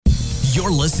You're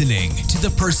listening to the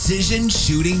Precision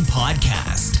Shooting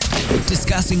Podcast,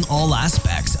 discussing all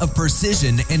aspects of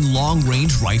precision and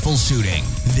long-range rifle shooting.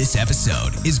 This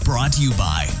episode is brought to you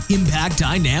by Impact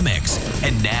Dynamics.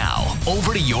 And now,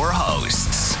 over to your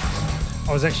hosts.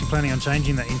 I was actually planning on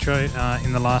changing that intro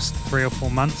in the last 3 or 4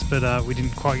 months, but we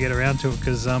didn't quite get around to it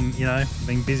because,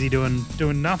 been busy doing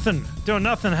nothing.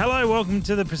 Hello, welcome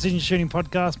to the Precision Shooting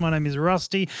Podcast. My name is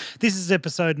Rusty. This is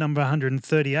episode number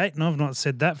 138, and I've not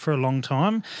said that for a long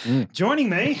time. Joining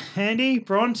me, Andy,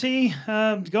 Bronte.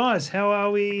 Guys, how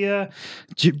are we? I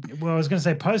was going to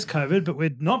say post-COVID, but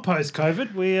we're not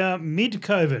post-COVID. We are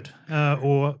mid-COVID,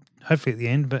 or hopefully at the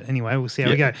end, but anyway, we'll see how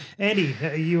we go. Andy,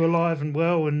 are you alive and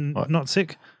well and not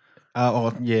sick?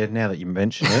 Now that you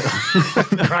mention it.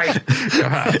 Great. All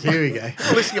right, here we go.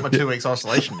 At least I get my 2 weeks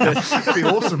isolation. That'd be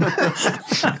awesome.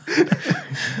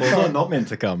 Well, I'm not meant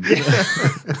to come.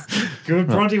 Good.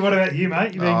 Bronte, what about you,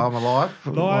 mate? You I'm alive.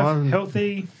 alive,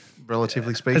 healthy,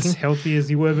 Relatively speaking. as healthy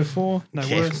as you were before? No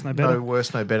worse, no better? No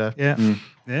worse, no better. Yeah.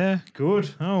 Yeah, good.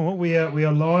 Oh, well, we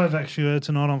are live actually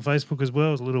tonight on Facebook as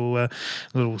well. It's a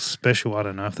little special. I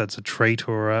don't know if that's a treat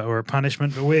or a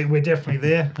punishment, but we're definitely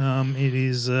there. It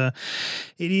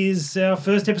is our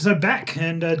first episode back,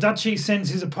 and Dutchie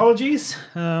sends his apologies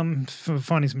for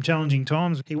finding some challenging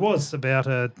times. He was about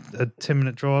a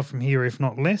 10-minute drive from here, if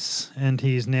not less, and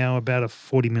he is now about a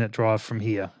 40-minute drive from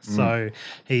here. So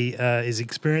he is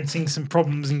experiencing some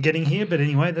problems in getting here. But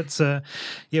anyway, that's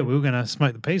we were going to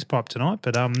smoke the peace pipe tonight,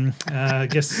 but I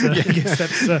guess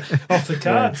that's off the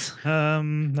cards.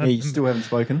 You still haven't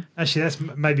spoken? Actually, that's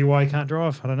maybe why he can't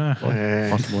drive. I don't know. Yeah.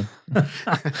 Possibly.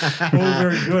 All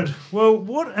very good. Well,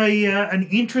 what an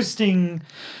interesting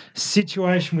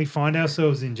situation we find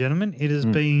ourselves in, gentlemen. It has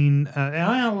been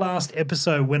our last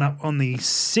episode went up on the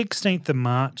 16th of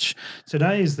March.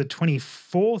 Today is the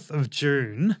 24th of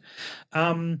June.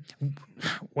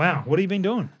 Wow, what have you been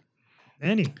doing,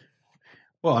 Andy?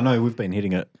 Well, I know we've been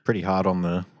hitting it pretty hard on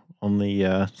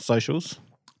the socials.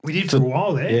 We did for a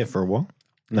while there. Yeah, for a while.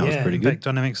 That was pretty Impact good.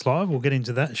 Dynamics Live. We'll get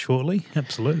into that shortly.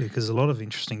 Absolutely, because a lot of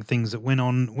interesting things that went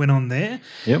on there.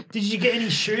 Yep. Did you get any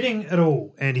shooting at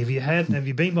all, Andy? Have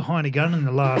you been behind a gun in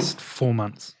the last 4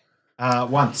 months?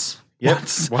 Once. Yep.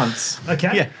 Once.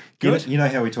 Okay. Yeah. Good. You know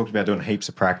how we talked about doing heaps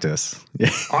of practice? Yeah.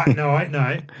 No, I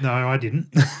didn't.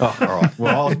 Oh, all right.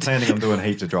 Well, I was planning on doing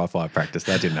heaps of dry fire practice.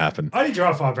 That didn't happen. I did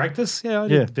dry fire practice. Yeah, I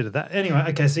did a bit of that. Anyway,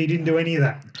 okay, so you didn't do any of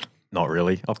that? Not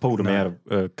really. I pulled them out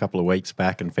a couple of weeks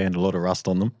back and found a lot of rust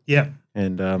on them. Yeah.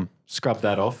 And scrubbed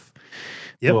that off.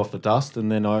 Yep. Blew off the dust,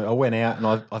 and then I went out and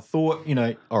I thought,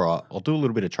 all right, I'll do a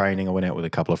little bit of training. I went out with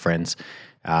a couple of friends,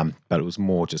 but it was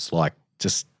more just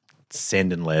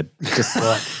send and lead,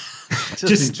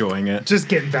 just enjoying it. Just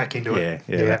getting back into it.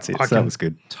 Yeah, that's it. So that was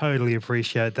good. Totally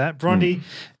appreciate that. Bronte,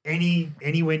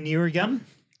 anywhere near a gun?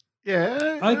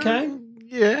 Yeah. Okay.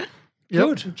 Yeah. Yep.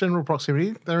 Good. General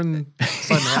proximity. They're in the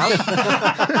same house.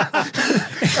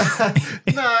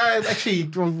 No, actually,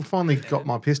 we finally got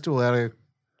my pistol out of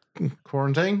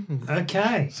quarantine.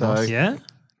 Okay. So yeah,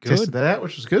 tested good. that out,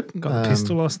 which was good. Got the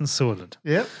pistol license sorted.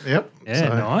 Yep. Yeah, So,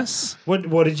 nice.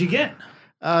 What did you get?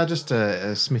 just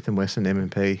a Smith & Wesson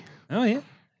M&P Oh yeah,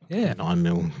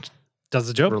 9mm. does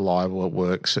the job. Reliable, it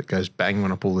works. It goes bang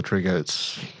when I pull the trigger.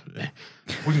 It's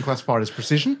wouldn't classify it as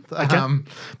precision. But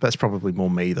it's probably more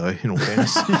me though. In all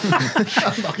fairness,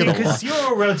 Because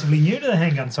you're relatively new to the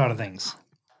handgun side of things.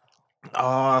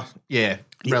 yeah,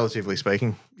 relatively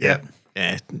speaking. Yeah.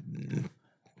 Yeah.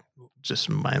 Just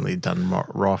mainly done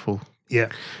rifle. Yeah.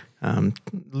 A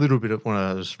little bit of when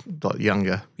I was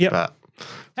younger. Yep. But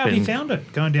How have you found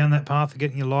it, going down that path of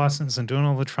getting your license and doing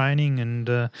all the training? And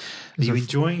are you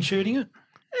enjoying shooting it?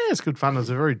 yeah, it's good fun. It's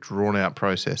a very drawn out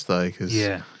process though, because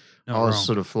Yeah. I was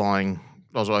sort of flying.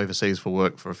 I was overseas for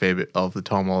work for a fair bit of the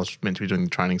time I was meant to be doing the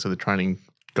training. So the training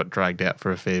got dragged out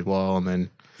for a fair while, and then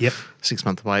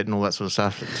 6-month wait and all that sort of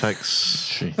stuff. It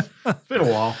takes it's been a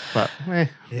while, but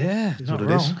Yeah, is not what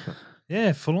it wrong. is.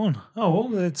 Yeah, full on. Oh,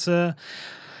 well, it's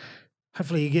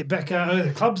hopefully you get back.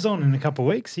 The club's on in a couple of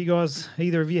weeks. You guys,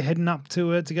 either of you heading up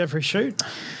to go for a shoot?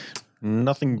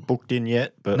 Nothing booked in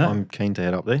yet, but No. I'm keen to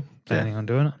head up there. Planning on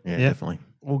doing it? Yeah, definitely.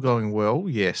 All going well,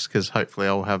 yes, because hopefully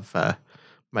I'll have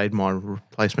made my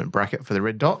replacement bracket for the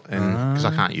red dot, and because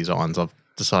I can't use irons, I've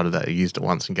decided that I used it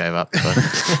once and gave up. So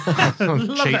I'll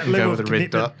cheat that and level go of with the red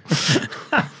dot.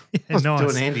 Yeah, nice.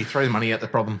 Doing handy, throw the money at the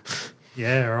problem.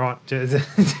 Yeah, all right. Do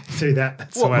that.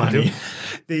 That's the way to do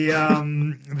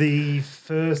it. The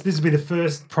first. This will be the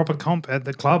first proper comp at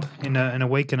the club in a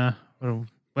week and a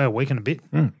a week and a bit,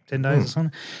 10 days or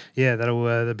something. Yeah,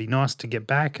 that'd be nice to get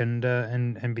back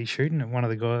and be shooting. One of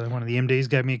the MDs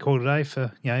gave me a call today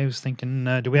for, he was thinking,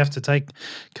 do we have to take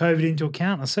COVID into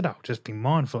account? I said, I'll just be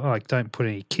mindful. Like, don't put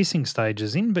any kissing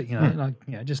stages in, but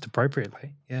just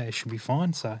appropriately. Yeah, it should be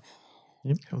fine. So.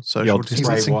 Yep. Social spray,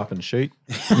 distancing. wipe, and shoot.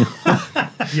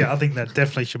 Yeah, I think that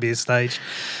definitely should be a stage.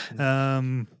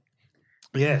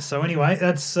 Yeah. So anyway,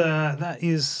 that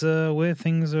is where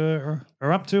things are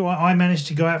up to. I managed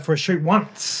to go out for a shoot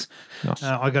once. Nice.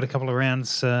 I got a couple of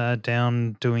rounds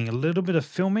down doing a little bit of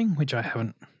filming, which I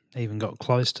haven't even got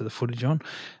close to the footage on,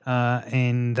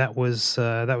 and that was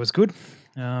good.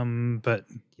 But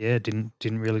yeah,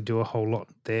 didn't really do a whole lot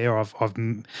there. I've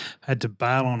had to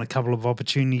bail on a couple of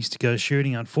opportunities to go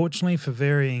shooting, unfortunately, for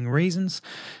varying reasons.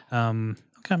 I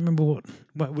can't remember what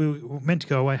we were meant to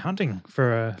go away hunting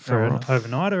for an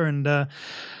overnighter, and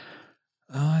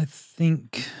I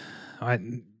think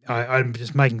I'm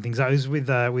just making things up. It was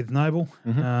with Noble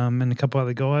and a couple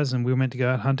other guys, and we were meant to go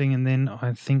out hunting, and then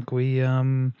I think we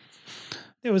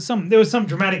there was some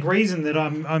dramatic reason that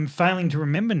I'm failing to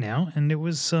remember now, and it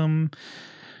was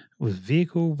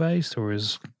vehicle based or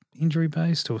is injury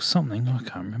based or something. I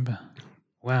can't remember.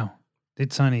 Wow,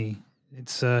 it's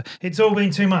all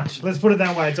been too much. Let's put it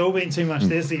that way. It's all been too much.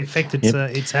 There's the effect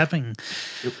it's happening.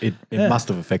 It must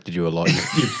have affected you a lot.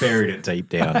 You buried it deep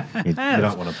down. You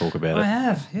don't want to talk about it. I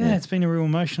have. Yeah, it's been a real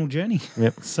emotional journey.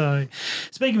 Yep. So,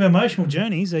 speaking of emotional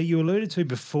journeys, you alluded to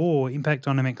before Impact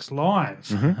on MX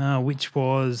Live, which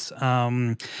was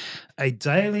a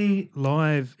daily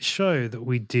live show that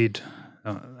we did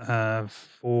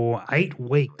for 8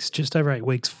 weeks, just over 8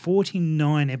 weeks,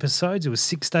 49 episodes. It was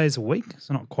 6 days a week,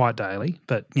 so not quite daily,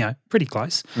 but, pretty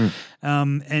close.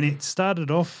 And it started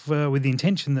off with the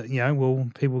intention that,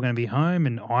 people were going to be home,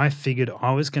 and I figured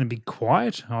I was going to be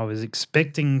quiet. I was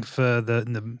expecting for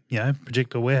the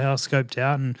Projector Warehouse scoped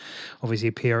out and obviously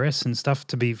PRS and stuff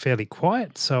to be fairly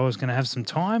quiet, so I was going to have some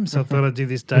time, so I thought I'd do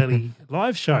this daily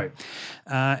live show.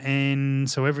 And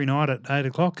so every night at 8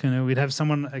 o'clock, we'd have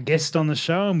a guest on the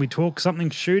show, and we'd talk something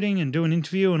shooting and do an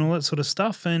interview and all that sort of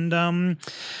stuff. And I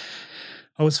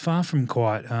was far from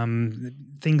quiet.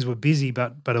 Things were busy,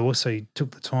 but I also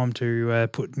took the time to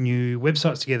put new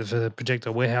websites together for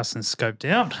Projector Warehouse and Scoped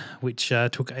Out, which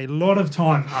took a lot of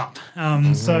time up.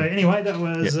 So anyway, that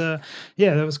was that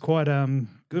was quite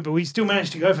good. But we still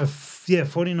managed to go for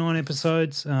 49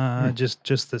 episodes,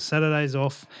 just the Saturdays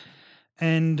off,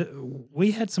 and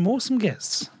we had some awesome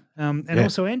guests. And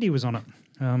also Andy was on it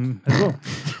as well.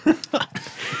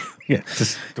 Yeah,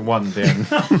 just the one down.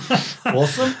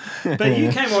 Awesome. But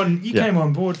you came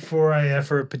on board for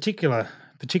a particular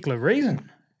reason,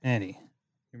 Andy.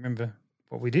 You remember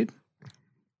what we did?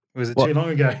 Or was it too long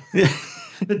ago?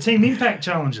 The Team Impact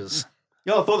challenges.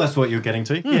 Yeah, I thought that's what you were getting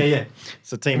to. Yeah.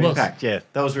 So Team Impact, that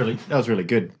was really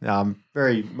good.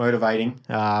 Very motivating.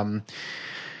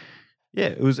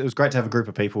 It was great to have a group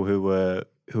of people who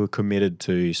were committed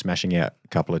to smashing out a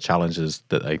couple of challenges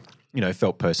that they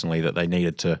felt personally that they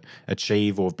needed to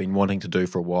achieve or have been wanting to do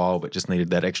for a while, but just needed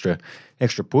that extra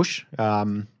push,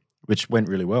 which went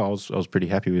really well. I was pretty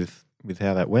happy with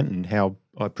how that went and how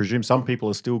I presume some people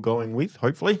are still going with,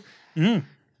 hopefully.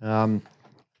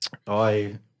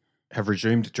 I have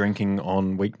resumed drinking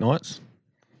on weeknights.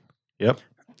 Yep.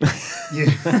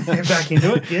 Back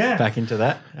into it. Yeah, back into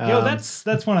that.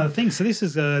 That's one of the things. So this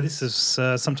is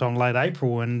sometime late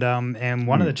April, and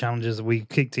one of the challenges that we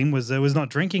kicked in was not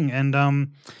drinking, and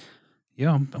I'm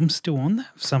still on that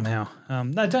somehow.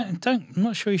 No, don't. I'm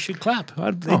not sure you should clap.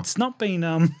 It's not been.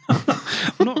 I'm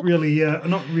not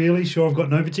really sure. I've got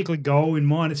no particular goal in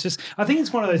mind. It's just I think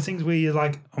it's one of those things where you're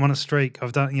like, I'm on a streak.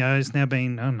 I've done. It's now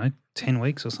been 10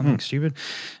 weeks or something stupid,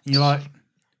 and you're like,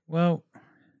 well.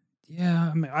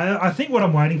 Yeah, I think what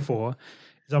I'm waiting for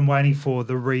is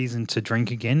the reason to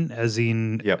drink again, as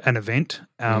in an event.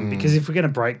 Because if we're going to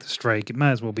break the streak, it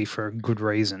may as well be for a good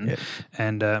reason,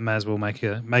 and may as well make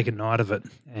a night of it.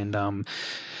 And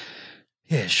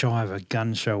shy of a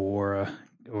gun show or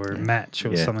a match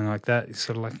or something like that. It's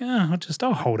sort of like,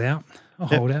 I'll hold out.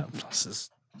 Hold out. Plus, it's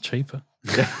cheaper.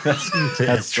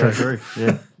 That's true.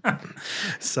 Yeah.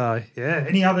 So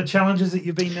any other challenges that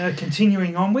you've been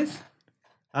continuing on with?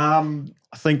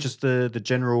 I think just the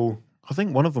general. I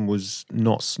think one of them was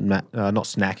not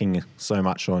snacking so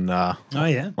much on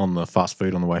on the fast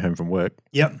food on the way home from work.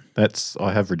 Yep,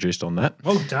 I have reduced on that.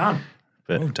 Well done.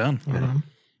 Well done.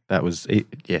 That was it.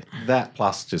 Yeah, that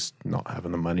plus just not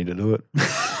having the money to do it.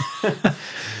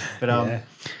 But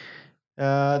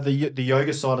the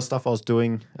yoga side of stuff I was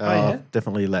doing,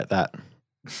 definitely let that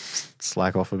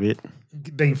slack off a bit.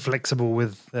 Being flexible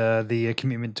with the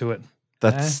commitment to it.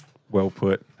 That's Well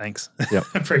put. Thanks. Yep.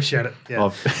 Appreciate it. Yeah.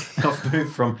 I've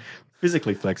moved from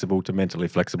physically flexible to mentally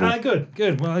flexible.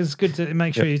 Good. Well, it's good to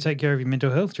make sure you take care of your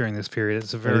mental health during this period.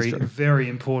 It's a very, very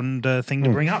important thing to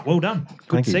bring up. Well done.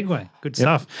 Good segue. Good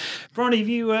stuff. Bronny, have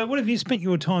you what have you spent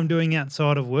your time doing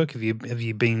outside of work? Have you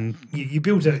been you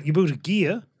built a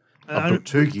gear? I built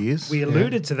 2 gears. We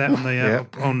alluded to that on the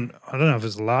on I don't know if it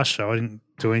was the last show. I didn't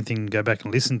do anything. Go back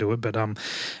and listen to it. But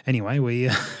anyway,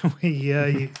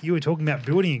 you were talking about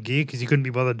building a gear because you couldn't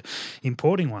be bothered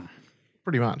importing one.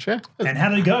 Pretty much, yeah. And how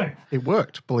did it go? It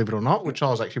worked, believe it or not, which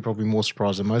I was actually probably more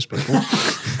surprised than most people.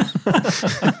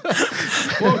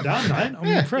 Well done, mate. I'm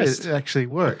impressed. It actually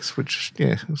works, which,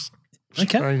 is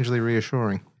strangely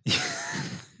reassuring.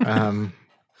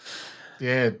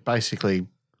 Basically,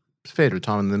 a fair bit of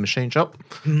time in the machine shop.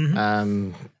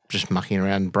 Mm-hmm. Just mucking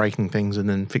around, breaking things and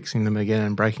then fixing them again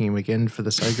and breaking them again for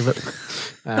the sake of it,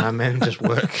 and just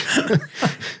work.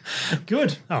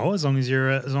 Good. Oh, as long as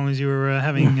you're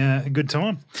having a good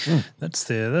time, that's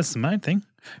the main thing.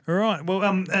 All right. Well,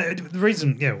 one of the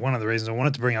reasons I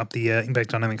wanted to bring up the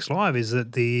Impact Dynamics Live is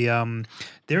that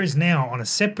there is now on a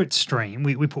separate stream.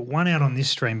 We put one out on this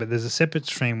stream, but there's a separate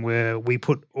stream where we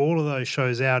put all of those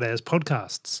shows out as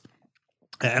podcasts.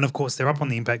 And, of course, they're up on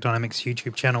the Impact Dynamics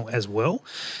YouTube channel as well.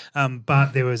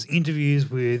 But there was interviews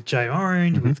with Jay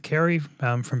Orange, with Kerry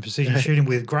from Precision Shooting,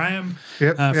 with Graham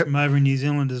from over in New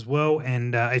Zealand as well.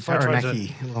 And if I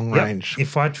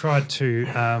tried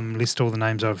to list all the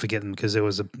names, I would forget them because there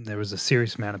was a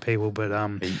serious amount of people. But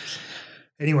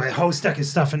anyway, a whole stack of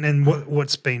stuff. And then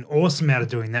what's been awesome out of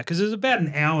doing that, because it was about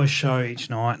an hour show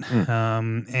each night,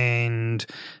 and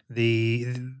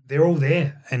they're all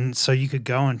there, and so you could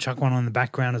go and chuck one on the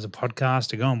background as a podcast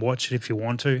to go and watch it if you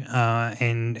want to.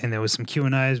 And there was some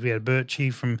Q&As. We had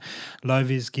Birchie from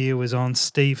Low-Vis Gear was on,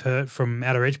 Steve Hurt from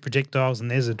Outer Edge Projectiles, and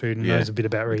there's a dude who knows a bit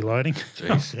about reloading.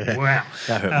 Wow,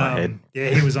 that hurt my head.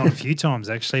 Yeah, he was on a few times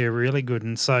actually, really good.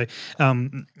 And so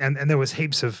and there was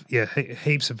heaps of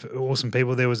awesome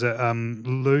people. There was a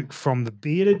Luke from the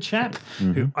Bearded chap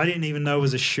who I didn't even know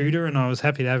was a shooter, and I was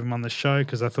happy to have him on the show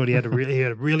because I thought he had a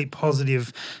really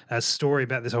positive story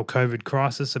about this whole COVID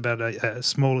crisis, about a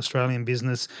small Australian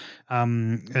business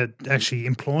actually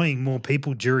employing more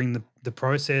people during the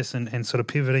process and sort of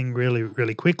pivoting really,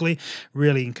 really quickly.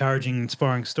 Really encouraging,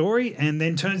 inspiring story. And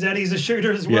then turns out he's a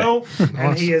shooter as well.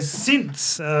 And he has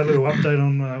since, a little update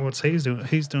on what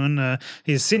he's doing.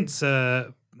 He has since...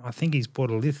 I think he's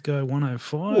bought a Lithgow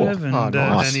 105,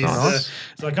 and he's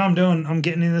like, I'm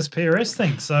getting in this PRS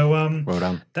thing. So well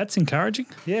done. That's encouraging.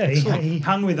 Yeah, he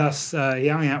hung with us. He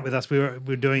hung out with us. We're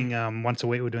doing once a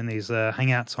week. We're doing these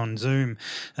hangouts on Zoom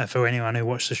for anyone who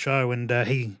watched the show, and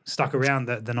he stuck around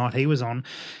the night he was on,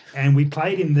 and we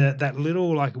played him that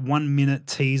little 1 minute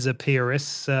teaser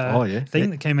PRS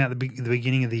thing that came out at the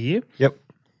beginning of the year. Yep.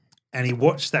 And he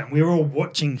watched that. We were all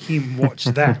watching him watch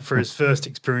that for his first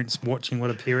experience watching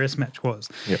what a PRS match was.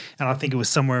 Yep. And I think it was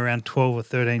somewhere around 12 or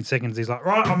 13 seconds. He's like,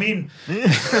 right, I'm in.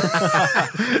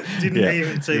 Didn't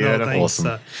even see the whole thing.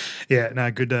 Awesome.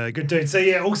 So, good dude.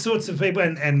 So, all sorts of people.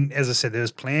 And as I said,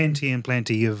 there's plenty of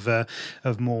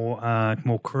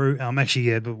more crew.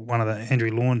 Actually, one of the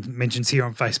Andrew Lawn mentions here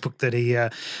on Facebook that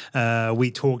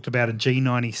we talked about a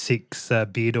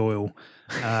G96 beard oil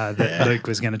that Luke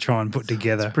was going to try and put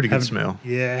together. It's a pretty good smell.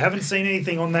 Yeah, haven't seen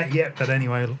anything on that yet, but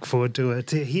anyway, look forward to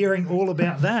hearing all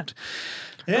about that.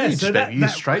 Yeah, you'd so that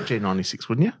use straight G96,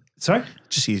 wouldn't you? Sorry?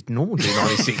 Just use normal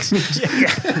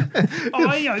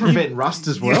G96. Prevent rust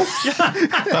as well.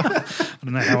 I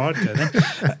don't know how I'd go then.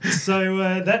 So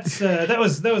that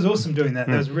was awesome doing that.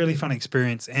 That was a really fun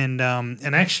experience. And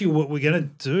actually what we're going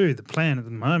to do, the plan at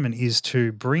the moment, is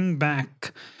to bring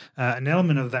back an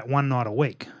element of that one night a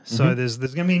week. So there's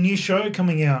going to be a new show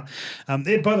coming out. By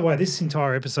the way, this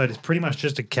entire episode is pretty much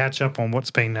just a catch up on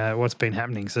what's been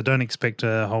happening. So don't expect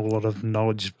a whole lot of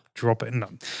knowledge drop it. No.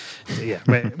 So we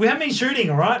haven't been shooting,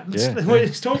 all right? We're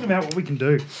just talking about what we can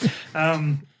do.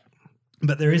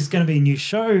 But there is going to be a new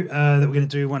show that we're going to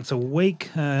do once a week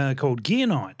called Gear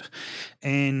Night.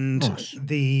 And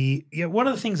one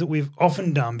of the things that we've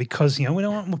often done, because we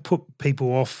don't want to put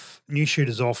people off, new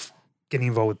shooters off, getting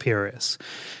involved with PRS.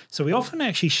 So we often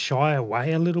actually shy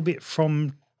away a little bit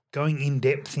from going in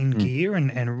depth in gear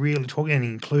and really talking and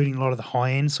including a lot of the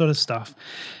high end sort of stuff,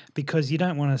 because you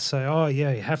don't want to say, you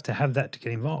have to have that to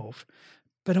get involved.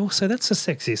 But also that's the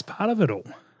sexiest part of it all.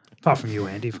 Apart from you,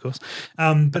 Andy, of course.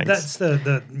 But that's the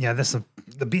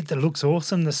bit that looks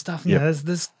awesome. The stuff,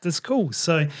 that's cool.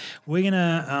 So we're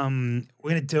gonna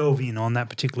delve in on that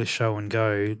particular show and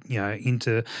go,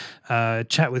 into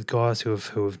chat with guys who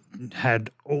have had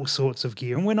all sorts of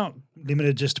gear. And we're not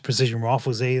limited just to precision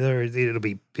rifles either. It'll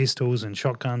be pistols and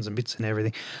shotguns and bits and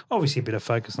everything. Obviously, a bit of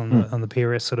focus on the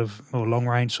PRS sort of or long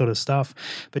range sort of stuff.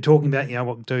 But talking about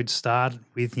what dudes started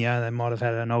with, they might have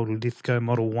had an old Lithgow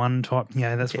Model 1 type.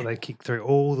 That's what they kicked through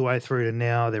all the way through to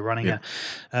now. They're running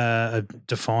a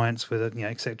Defiance with it,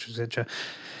 et cetera, et cetera.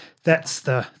 That's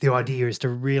the idea, is to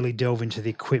really delve into the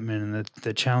equipment and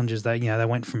the challenges. They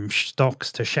went from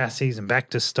stocks to chassis and back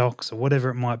to stocks or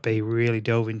whatever it might be. Really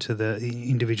delve into the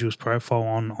individual's profile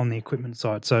on the equipment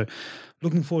side. So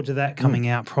looking forward to that coming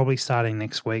out, probably starting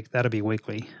next week. That'll be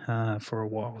weekly for a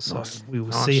while. So we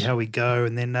will see how we go.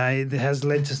 And then it has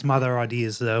led to some other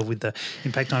ideas with the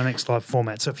Impact Dynamics live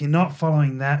format. So if you're not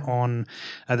following that on,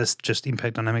 that's just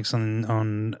Impact Dynamics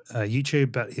on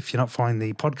YouTube. But if you're not following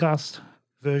the podcast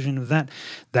version of that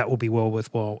will be well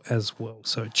worthwhile as well.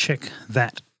 So check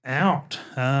that out.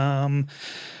 And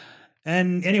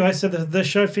anyway, so the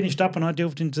show finished up, and I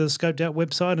delved into the Scoped Out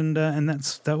website, and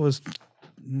that was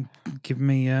giving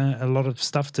me a lot of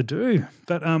stuff to do.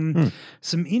 But now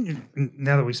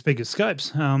that we speak of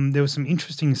scopes, there were some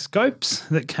interesting scopes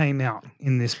that came out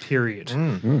in this period.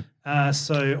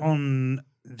 So on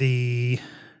the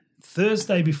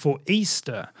Thursday before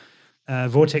Easter,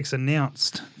 Vortex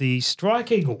announced the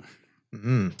Strike Eagle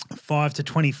 5 to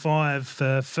 25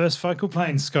 first focal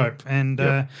plane scope,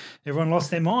 and everyone lost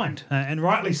their mind, and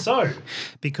rightly so,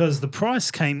 because the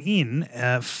price came in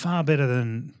far better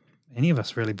than any of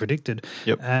us really predicted.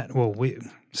 We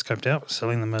Scoped Out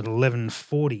selling them at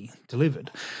 $11.40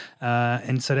 delivered,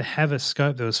 and so to have a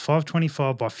scope that was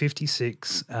 525 by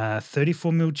 56,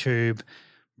 34mm tube,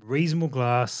 reasonable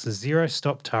glass, zero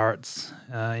stop turrets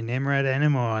in MRAD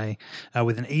NMI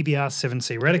with an EBR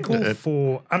 7C reticle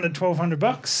for under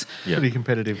 $1,200. Pretty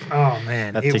competitive. Oh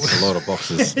man, that ticks a lot of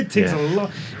boxes. It ticks a lot.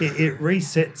 It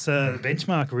resets the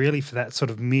benchmark really for that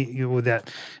sort of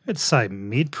let's say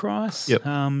mid price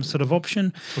sort of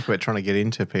option. Talk about trying to get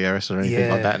into PRS or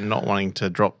anything like that, and not wanting to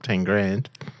drop $10,000.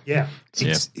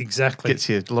 Exactly. Gets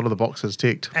you a lot of the boxes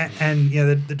ticked. And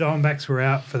the Diamondbacks were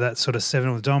out for that sort of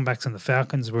the Diamondbacks and the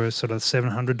Falcons were sort of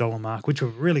 $700 mark, which were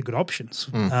really good options.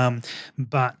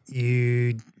 But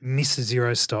you miss a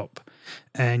zero stop,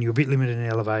 and you're a bit limited in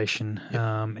elevation,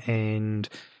 and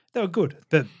they were good.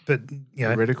 But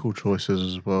reticle choices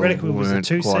as well. Reticle was a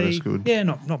 2C. Quite as good. Yeah,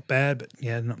 not bad,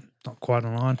 but not quite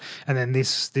in line. And then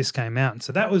this came out, and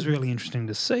so that was really interesting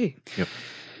to see.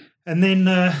 And then,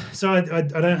 so I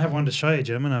don't have one to show you,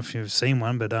 gentlemen. I don't know if you've seen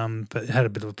one, but had a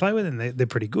bit of a play with it, and they're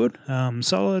pretty good,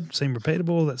 solid, seem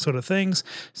repeatable, that sort of things.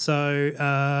 So,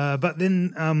 but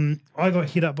then I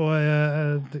got hit up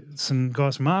by some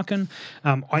guys from Arkin.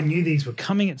 I knew these were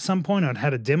coming at some point. I'd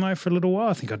had a demo for a little while.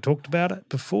 I think I talked about it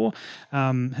before.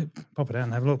 Pop it out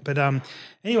and have a look. But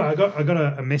anyway, I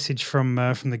got a message from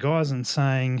the guys and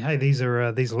saying, hey, these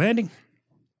are landing.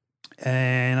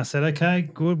 And I said, okay,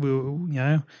 good. We'll,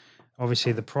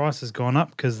 obviously the price has gone up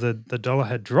because the dollar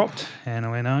had dropped. And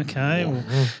I went, okay, we'll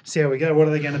see how we go. What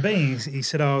are they going to be? He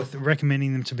said,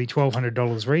 recommending them to be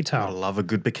 $1,200 retail. I love a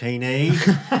good bikini.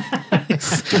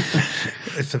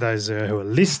 For those who are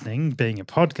listening, being a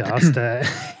podcast,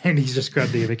 and he's just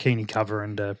grabbed the bikini cover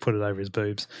and put it over his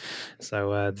boobs.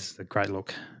 So this is a great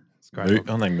look. Aren't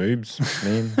they moobs,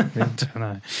 man? I don't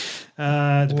know.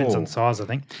 Depends on size, I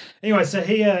think. Anyway, so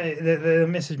he they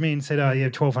messaged me and said,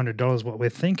 $1,200 what we're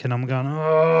thinking. I'm going,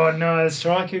 oh no, the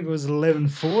Strike Eagle was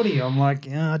 $11.40. I'm like,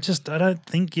 I don't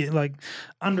think you like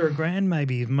under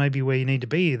 $1,000 maybe where you need to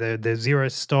be. They're zero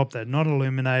stop. They're not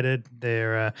illuminated.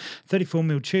 They're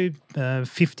 34mm tube,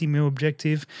 50mm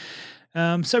objective.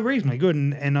 So reasonably good.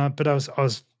 But I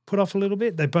was put off a little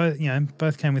bit. They both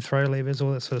came with throw levers,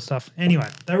 all that sort of stuff. Anyway,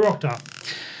 they rocked up.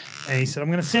 And he said, I'm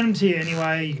going to send them to you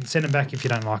anyway. You can send them back if you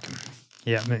don't like them.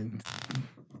 Yeah,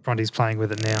 Bronte's playing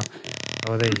with it now.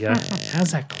 Oh, there you go.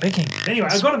 How's that clicking? Anyway,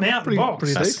 I got them out of the box.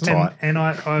 Pretty decent. And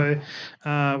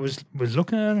I was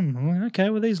looking at them. I'm like, okay,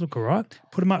 well, these look all right.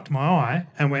 Put them up to my eye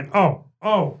and went, whoa.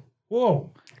 Oh,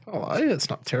 hey, it's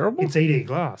not terrible. It's ED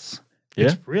glass. Yeah.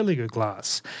 It's really good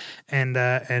glass. And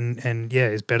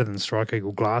it's better than Strike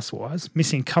Eagle glass-wise.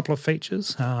 Missing a couple of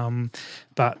features,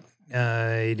 but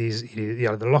it is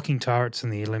the locking turrets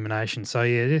and the illumination.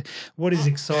 So, what is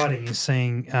exciting is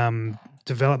seeing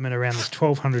development around this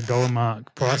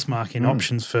 $1,200 price mark in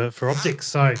options for optics.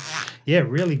 So,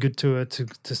 really good to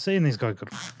see. And these guys got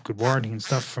good warranty and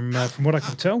stuff from what I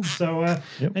can tell. So,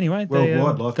 anyway,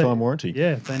 worldwide lifetime warranty.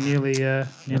 Yeah, they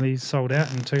nearly sold out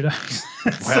in 2 days.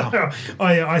 Wow. So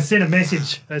I sent a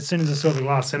message as soon as I saw the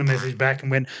glass. Sent a message back and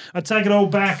went, I take it all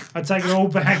back.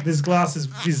 This glass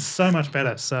is so much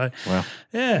better. So wow.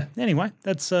 Yeah. Anyway,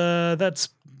 that's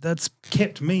that's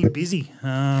kept me busy,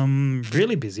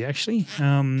 really busy actually.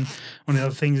 One of the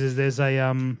other things is there's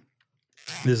a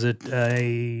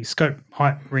scope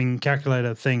height ring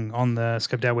calculator thing on the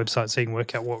Scope DAO website, so you can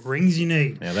work out what rings you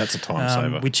need. Yeah, that's a time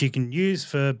saver. Which you can use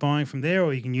for buying from there,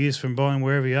 or you can use from buying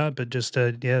wherever you are. But just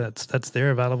that's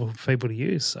there available for people to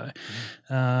use. So,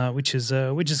 which is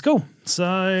cool.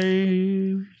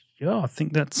 So yeah, I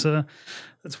think that's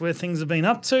where things have been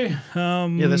up to.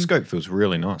 Yeah, the scope feels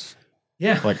really nice.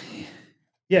 Yeah, Like,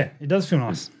 yeah, it does feel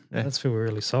nice. Yeah. It does feel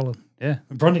really solid. Yeah,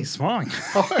 Bronte's smiling.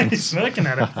 He's smirking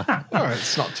at it. All right,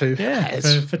 it's not too bad.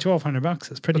 for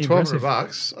 $1,200, it's pretty impressive.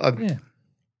 $1,200.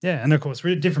 Yeah, and of course,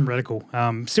 different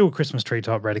reticle, still a Christmas tree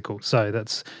type reticle. So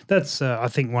that's I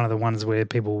think one of the ones where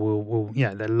people will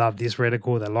they love this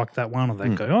reticle, they like that one, or they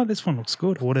go, oh, this one looks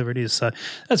good, or whatever it is. So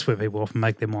that's where people often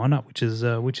make their mind up, which is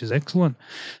excellent.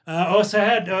 Also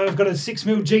I've got a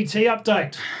 6mm GT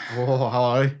update. Oh,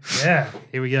 hello. Yeah,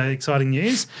 here we go. Exciting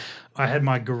news. I had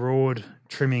my Garord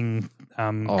trimming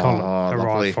collar lovely.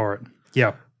 arrive for it.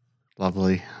 Yeah.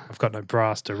 Lovely. I've got no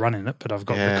brass to run in it, but I've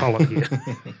got the collar here.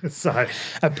 So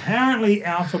apparently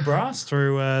Alpha Brass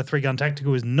through Three Gun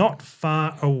Tactical is not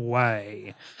far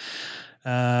away,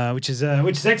 which is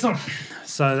excellent.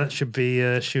 So that should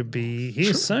be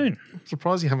here soon. I'm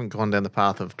surprised you haven't gone down the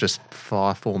path of just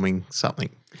fire forming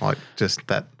something like just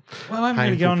that. Well, I'm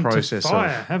going to go into process fire,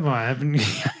 have I?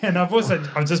 And I've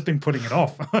just been putting it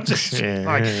off. What?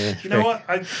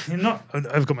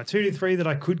 I've got my 223 that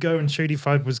I could go and shoot if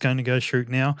I was going to go shoot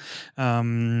now.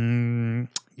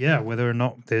 Whether or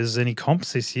not there's any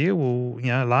comps this year,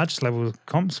 large level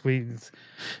comps, we'd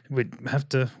have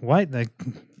to wait.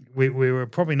 We were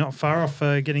probably not far off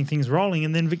getting things rolling,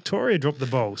 and then Victoria dropped the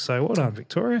ball. So well done,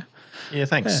 Victoria. yeah,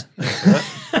 thanks. Yeah.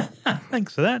 Thanks for that.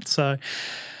 Thanks for that. So,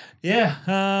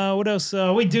 yeah, what else?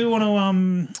 We do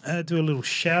want to do a little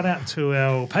shout out to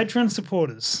our Patreon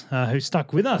supporters who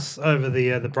stuck with us over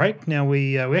the break. Now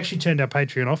we actually turned our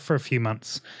Patreon off for a few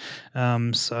months,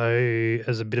 so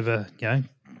as a bit of a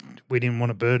we didn't want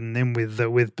to burden them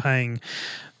with paying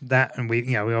that, and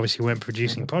we obviously weren't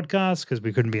producing podcasts because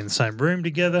we couldn't be in the same room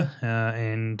together,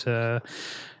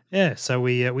 so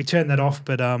we turned that off.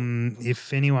 But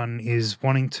if anyone is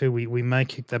wanting to, we may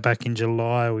kick that back in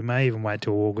July. We may even wait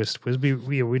till August because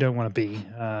we don't want to be.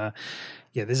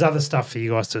 There's other stuff for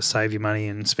you guys to save your money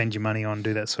and spend your money on,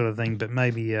 do that sort of thing. But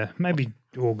maybe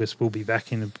August we'll be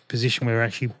back in a position where we're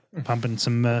actually pumping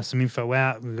some info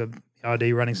out. We've got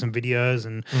ID running some videos,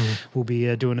 and we'll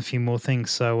be doing a few more things.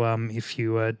 So if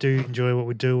you do enjoy what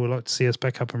we do, would like to see us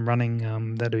back up and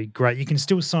running, that'd be great. You can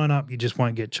still sign up. You just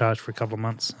won't get charged for a couple of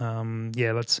months.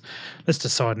 Let's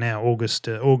decide now. August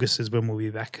is when we'll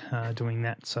be back doing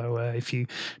that. So if you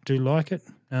do like it,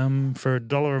 for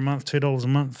 $1 a month, $2 a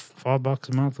month, $5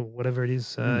 a month, or whatever it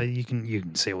is, you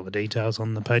can see all the details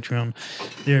on the Patreon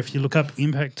there. If you look up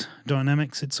Impact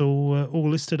Dynamics, it's all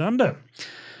listed under.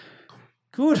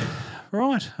 Good.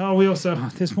 Right. Oh, we also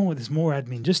there's more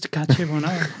admin just to catch everyone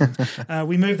up.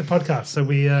 We moved the podcast, so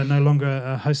we no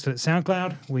longer hosted at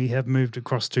SoundCloud. We have moved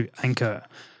across to Anchor.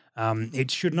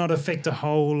 It should not affect a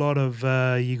whole lot of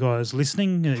you guys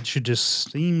listening. It should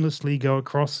just seamlessly go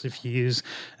across. If you use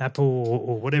Apple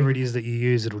or whatever it is that you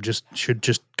use, should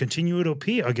just continue to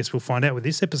appear. I guess we'll find out with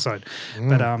this episode.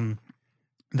 But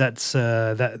that's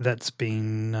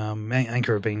been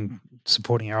Anchor have been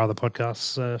supporting our other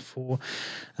podcasts for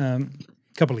a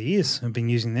couple of years. I've been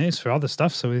using theirs for other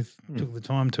stuff, so we took the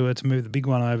time to move the big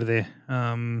one over there.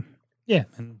 And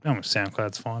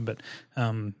SoundCloud's fine, but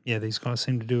these guys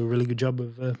seem to do a really good job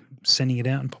of sending it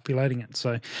out and populating it.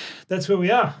 So that's where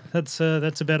we are. That's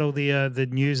about all the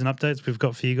news and updates we've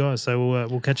got for you guys. So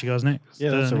we'll catch you guys next. Yeah,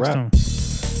 that's a wrap.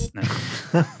 No.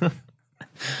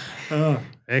 Oh,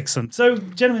 excellent. So,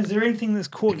 gentlemen, is there anything that's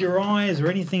caught your eye? Is there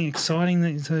anything exciting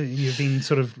that you've been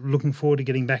sort of looking forward to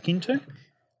getting back into?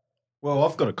 Well,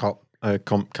 I've got a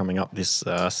comp coming up this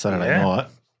Saturday night.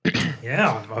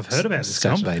 Yeah, I've heard about this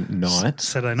comp.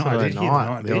 Saturday night. I did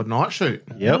hear the old night shoot.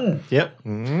 Yep.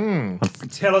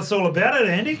 Tell us all about it,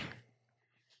 Andy.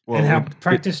 Well, and how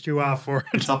practiced you are for it.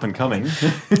 It's up and coming.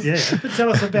 Yeah, but tell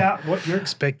us about what you're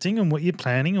expecting and what you're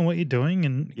planning and what you're doing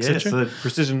and et cetera. So the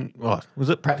Precision, was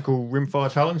it Practical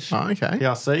Rimfire Challenge? Oh, okay.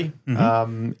 PRC.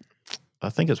 Mm-hmm. I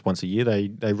think it's once a year.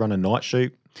 They run a night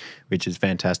shoot, which is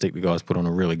fantastic. The guys put on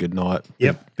a really good night.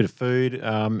 Yep. Bit of food,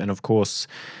 and of course,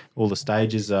 all the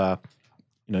stages are,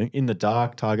 in the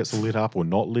dark. Targets are lit up or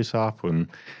not lit up, and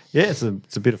it's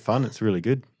a bit of fun. It's really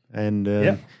good, and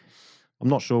I'm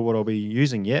not sure what I'll be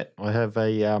using yet. I have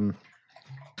an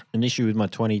issue with my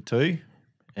 22,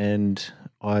 and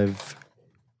I've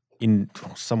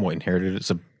somewhat inherited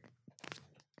it.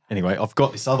 anyway, I've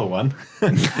got this other one.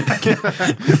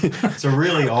 It's a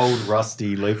really old,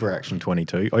 rusty lever action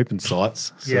 22, open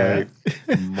sights. So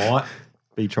might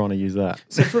be trying to use that.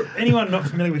 So for anyone not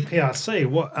familiar with PRC,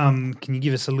 what can you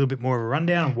give us a little bit more of a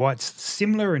rundown on why it's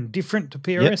similar and different to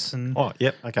PRS? And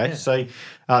Okay. Yeah. So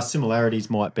similarities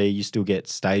might be you still get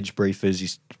stage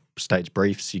briefers, stage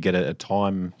briefs, you get a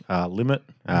time limit,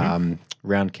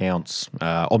 round counts,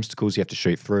 obstacles you have to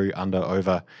shoot through, under,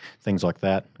 over, things like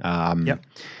that.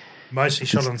 Mostly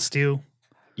shot on steel.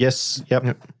 Yes.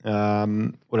 Yep.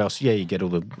 What else? Yeah, you get all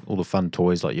the fun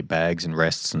toys like your bags and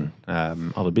rests and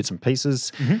other bits and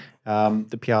pieces.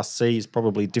 The PRC is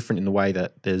probably different in the way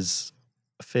that there's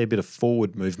a fair bit of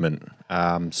forward movement.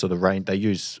 So the range they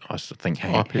use, I think,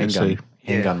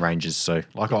 handgun ranges. So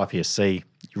like IPSC,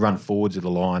 you run forwards of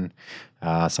the line,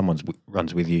 someone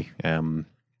runs with you,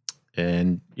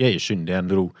 and you're shooting down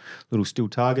little steel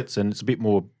targets, and it's a bit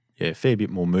more, a fair bit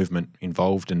more movement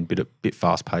involved and bit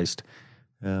fast paced.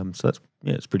 So that's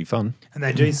it's pretty fun. And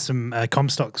they do some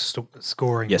Comstock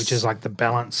scoring, Yes. which is like the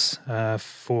balance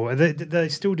for. They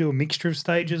still do a mixture of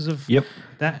stages of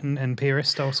that and PRS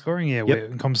style scoring. Yeah, where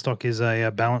Comstock is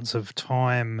a balance of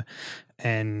time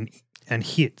and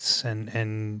hits,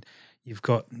 and you've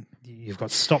got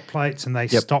stop plates, and they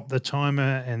stop the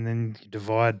timer, and then you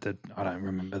divide the. I don't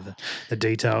remember the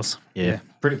details. Yeah.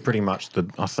 Pretty much.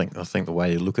 I think the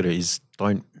way you look at it is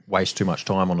don't waste too much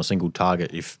time on a single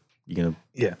target if you're going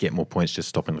to get more points just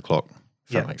stopping the clock,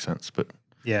 if that makes sense. But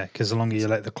yeah, because the longer you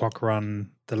let the clock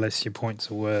run, the less your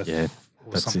points are worth. Yeah,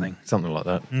 or something. Something like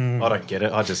that. I don't get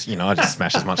it. I just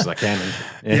smash as much as I can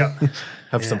and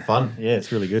have some fun. Yeah,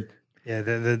 it's really good. Yeah,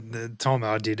 the time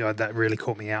that I did, that really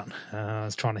caught me out. I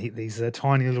was trying to hit these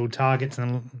tiny little targets,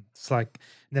 and it's like,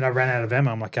 then I ran out of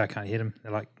ammo. I'm like, I can't hit them.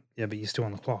 They're like, yeah, but you're still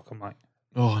on the clock. I'm like,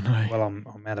 oh no. Well,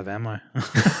 I'm out of ammo.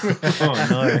 Oh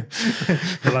no.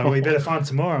 They're like, well, you better find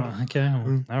some more. I'm like, okay,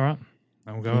 well, all right.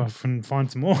 I'll go off and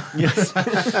find some more. Yes.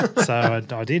 So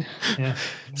I did. Yeah.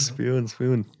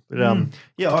 Spewing. But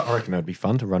I reckon that'd be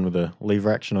fun to run with a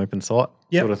lever action open sight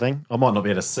sort of thing. I might not be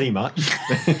able to see much,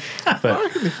 but I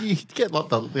reckon if you get like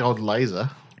the old laser,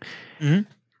 like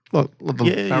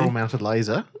the barrel mounted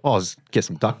laser. Get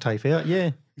some duct tape out.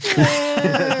 Yeah.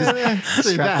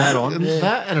 Strap that on. And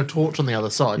that and a torch on the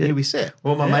other side. You'll be set.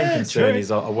 Well, my main concern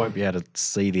is I won't be able to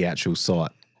see the actual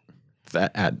sight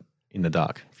in the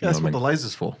dark. If you That's know what what the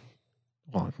laser's for.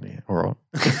 I mean. Oh, yeah, all right.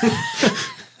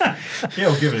 Yeah,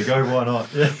 we'll give it a go. Why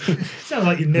not? Yeah. Sounds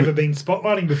like you've never been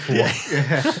spotlighting before.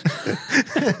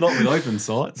 Not with open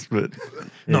sights, but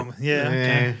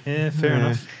Okay. Fair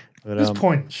enough. But, Just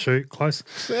point, shoot, close.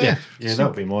 yeah, that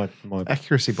would be my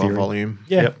Accuracy by theory. volume.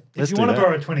 Yeah. Yep, If let's you do want to that.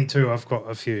 borrow 22, I've got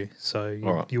a few. So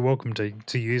you're welcome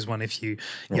to use one if you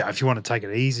if you want to take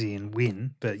it easy and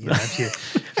win. But if you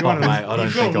want to mate, I don't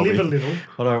if you want think to I'll live be- a little.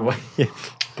 I don't.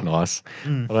 Yeah, nice.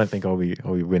 I don't think I'll be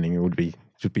winning. It would be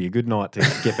a good night to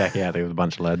get back out there with a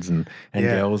bunch of lads and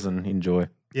girls and enjoy.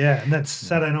 Yeah, and that's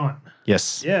Saturday night.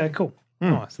 Yes. Yeah, cool.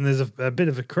 Nice. And there's a bit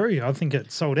of a crew. I think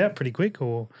it sold out pretty quick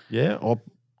or Yeah.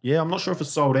 I'm not sure if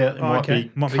it's sold out. It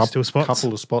might be still spots.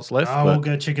 Couple of spots left. we'll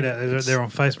go check it out. They're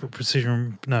on Facebook.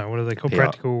 Precision. No, what are they called?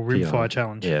 Practical Rimfire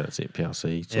Challenge. Yeah, that's it.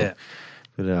 PRC. So, Yeah.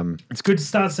 But It's good to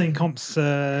start seeing comps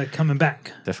coming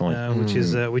back. Definitely.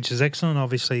 Which is excellent.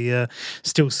 Obviously,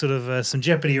 still sort of some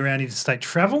jeopardy around interstate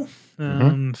travel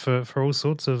for all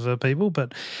sorts of people,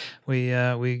 but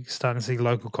we starting to see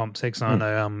local comps. Excellent.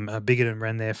 I know Bigoton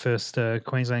ran their first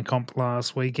Queensland comp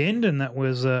last weekend, and that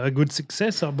was a good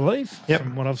success, I believe,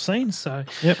 from what I've seen. So,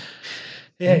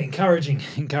 yeah, encouraging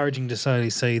to slowly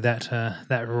see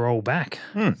that roll back.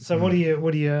 So, what are you,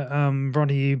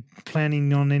 Bronte? Are you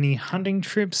planning on any hunting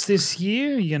trips this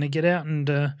year? Are you going to get out and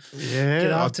get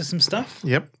after some stuff?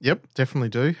 Yep, definitely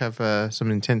do have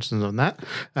some intentions on that.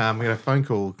 We got a phone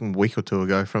call a week or two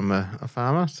ago from a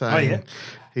farmer saying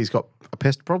he's got a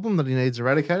pest problem that he needs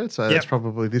eradicated. So that's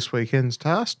probably this weekend's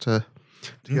task to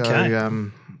go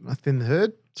thin the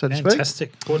herd, so to speak.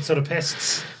 Fantastic. What sort of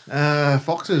pests?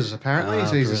 Foxes, apparently.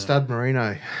 So he's a stud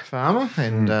merino farmer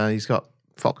and he's got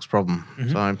fox problem.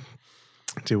 So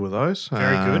deal with those.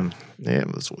 Very good. Yeah, it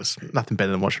was nothing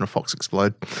better than watching a fox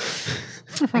explode.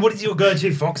 What is your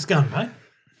go-to fox gun, mate?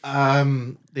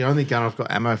 The only gun I've got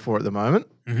ammo for at the moment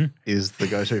is the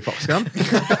go-to fox gun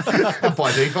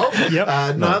by default.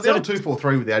 Yep. No, the old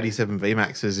 243 with the 87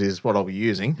 VMAXs is what I'll be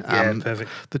using. Yeah, perfect.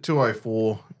 The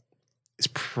 204 is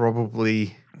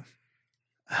probably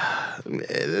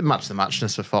much the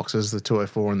muchness of foxes, the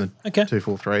 204 and the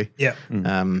 243. Yeah.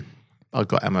 I've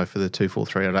got ammo for the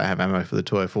 243. I don't have ammo for the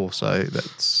 204, so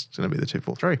that's going to be the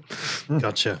 243.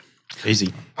 Gotcha.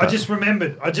 easy. I just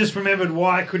remembered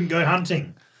why I couldn't go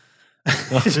hunting.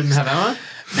 Didn't have ammo?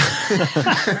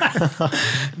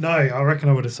 No, I reckon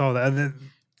I would have sold that. And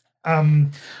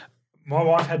then, my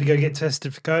wife had to go get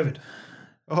tested for COVID.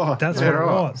 Oh, That's yeah, what it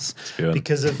right. was good.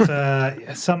 because of and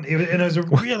it was a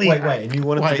really Wait, and you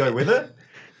wanted to go with it?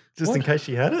 Just in What? case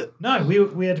she had it? No,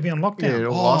 we had to be on lockdown. Yeah,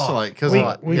 it'll isolate. Because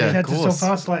we had to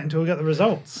self-isolate until we got the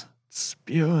results.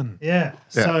 Spewing. Yeah.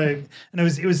 So, and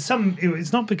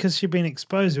it's not because she'd been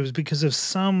exposed. It was because of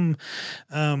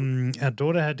our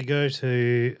daughter had to go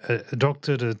to a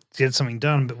doctor to get something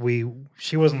done, but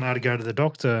she wasn't allowed to go to the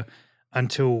doctor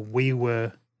until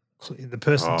the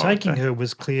person taking her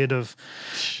was cleared of.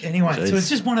 Anyway, so it's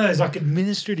just one of those like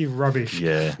administrative rubbish.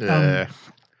 Yeah. Yeah.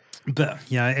 But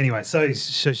anyway, so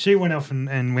she went off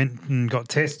and went and got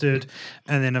tested,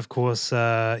 and then of course,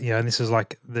 and this was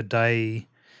like the day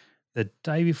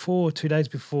before, 2 days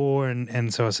before,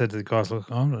 and so I said to the guys,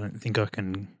 look, I don't think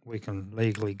we can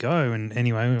legally go. And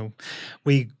anyway,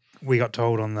 we got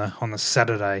told on the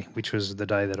Saturday, which was the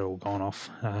day that it all gone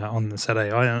off. On the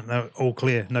Saturday, I don't know, all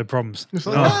clear, no problems. It's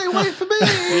like, hey, wait for me.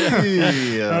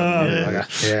 Yeah.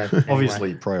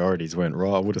 Obviously, priorities weren't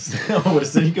right. I would have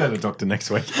said you go to the doctor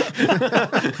next week.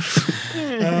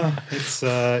 It's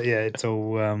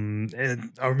all.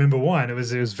 I remember why, and it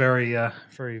was very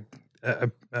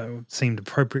seemed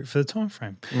appropriate for the time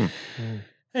frame.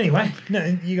 Anyway, no,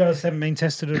 you guys haven't been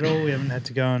tested at all. We haven't had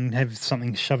to go and have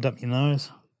something shoved up your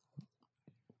nose.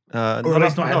 Or at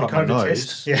least not have a COVID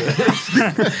test.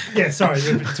 Yeah. Sorry,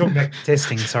 we're talking about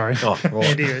testing. Sorry. Oh,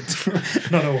 right. It's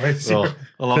not always. Well,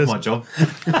 I love my job.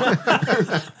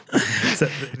 So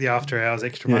the after hours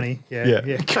extra money. Yeah.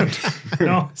 Good.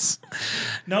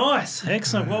 Nice.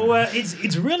 Excellent. Well,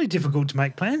 it's really difficult to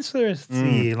make plans for the rest of the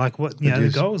year. Like what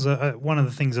the goals. One of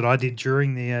the things that I did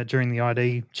during the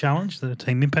ID challenge, the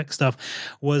Team Impact stuff,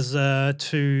 was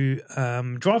to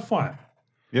dry fire.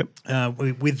 Yep.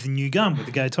 With the new gun, with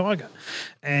the Go Tiger.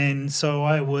 And so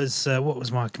I was, what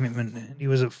was my commitment? It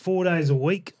was at 4 days a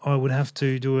week. I would have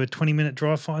to do a 20-minute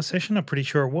dry fire session. I'm pretty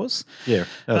sure it was. Yeah,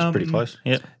 that was pretty close.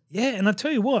 Yeah. Yeah, and I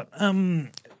tell you what,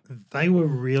 they were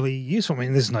really useful. I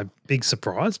mean, there's no big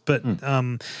surprise, but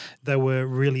they were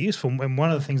really useful. And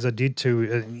one of the things I did too,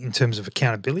 in terms of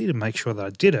accountability to make sure that I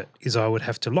did it, is I would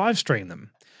have to live stream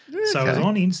them. So I was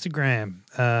on Instagram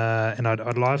and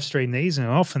I'd live stream these, and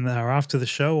often they were after the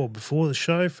show or before the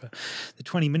show for the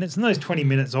 20 minutes. And those 20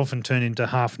 minutes often turn into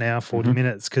half an hour, 40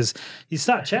 minutes, because you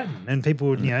start chatting and people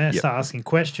would start asking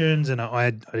questions. And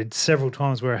I did several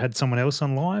times where I had someone else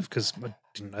on live because I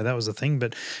didn't know that was a thing.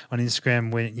 But on Instagram,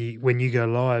 when you go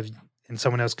live and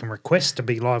someone else can request to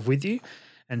be live with you.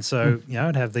 And so,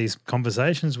 I'd have these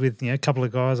conversations with, a couple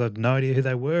of guys. I had no idea who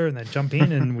they were, and they'd jump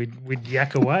in and we'd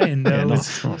yak away. And it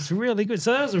was really good.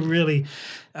 So that was a really,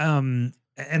 and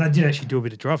I did actually do a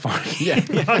bit of dry firing.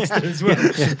 As well.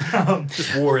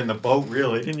 Just wore in the bolt,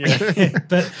 really, didn't you?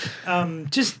 But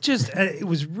it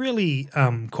was really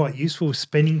quite useful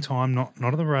spending time not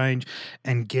on the range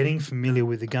and getting familiar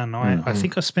with the gun. I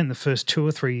think I spent the first 2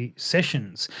 or 3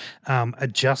 sessions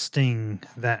adjusting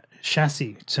that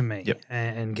chassis to me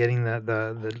and getting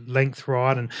the length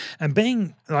right and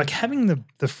being like having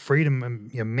the freedom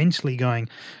and mentally going,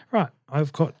 right,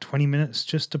 I've got 20 minutes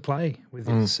just to play with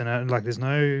this, and there's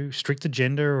no strict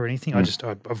agenda or anything.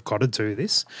 I've got to do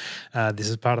this. This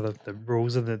is part of the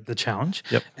rules of the challenge.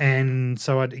 Yep. And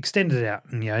so I'd extend it out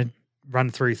and run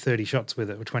through 30 shots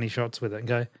with it or 20 shots with it and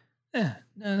go,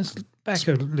 let's back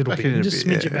a little bit and just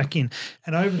smidge it back in.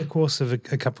 And over the course of a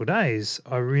couple of days,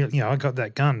 I really, I got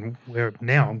that gun where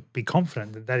now I'll be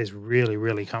confident that is really,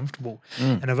 really comfortable.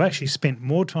 And I've actually spent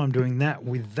more time doing that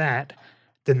with that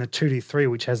than the 2D3,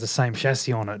 which has the same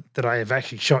chassis on it, that I have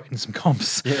actually shot in some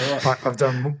comps. Yeah, right. I've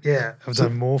done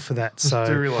more for that. So I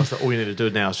do realise that all you need to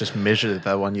do now is just measure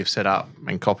the one you've set up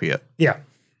and copy it. Yeah,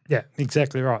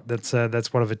 exactly right. That's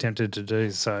what I've attempted to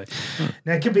do. So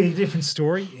now it could be a different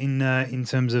story in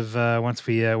terms of once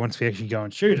we actually go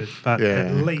and shoot it. But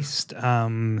at least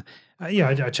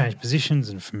I changed positions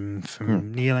and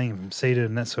from kneeling and from seated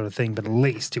and that sort of thing. But at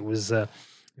least it was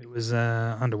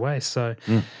underway. So.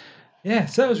 Yeah,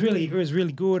 so it was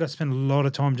really good. I spent a lot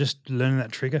of time just learning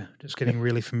that trigger, just getting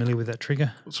really familiar with that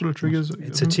trigger. What sort of triggers?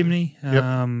 It's a Timney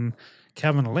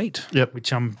Calvin Elite. Yep.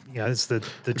 Which it's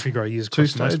the trigger I use.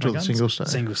 2-stage or single stage?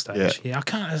 Single stage. Yeah, I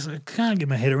can't get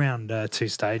my head around 2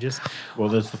 stages. Well,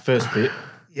 there's the first bit.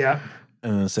 Yeah.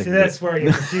 And then the second. See, that's where I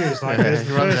get confused. Like there's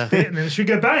the first bit, and then it should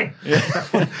go bang.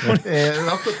 I've got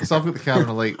the Calvin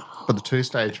Elite, but the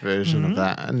 2-stage version of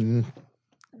that, and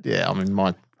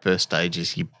my first stage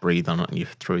is you breathe on it and you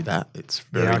through that. It's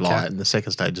very light, and the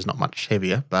second stage is not much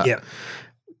heavier, but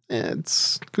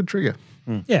it's good trigger.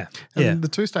 Yeah, and the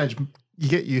 2-stage, You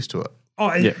get used to it. Oh,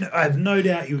 I have no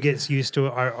doubt you'll get used to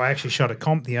it. I actually shot a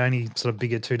comp. The only sort of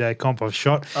bigger 2-day comp I've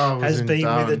shot has been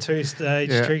Darwin. with a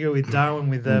 2-stage trigger with Darwin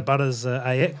with Butters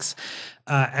AX,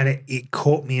 and it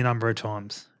caught me a number of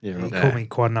times. Yeah, It caught me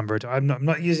quite a number of times. I'm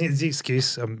not using it as the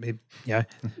excuse. I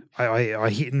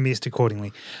hit and missed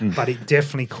accordingly, but it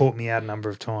definitely caught me out a number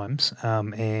of times.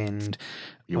 And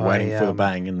You're waiting for the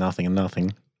bang and nothing.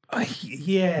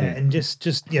 and just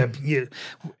as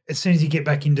soon as you get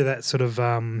back into that sort of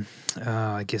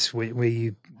I guess where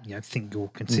you think you're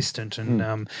consistent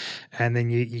and then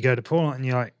you go to pull it and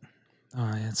you're like,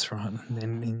 oh, that's right, and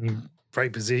then you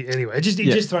break position anyway. It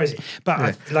just throws it.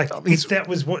 But if that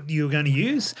was what you were going to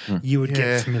use, you would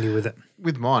get familiar with it.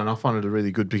 With mine, I find it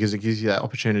really good because it gives you that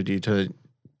opportunity to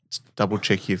double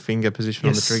check your finger position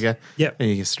on the trigger. Yep. And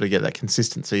you can sort of get that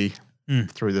consistency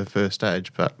through the first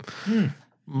stage. But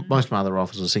most of my other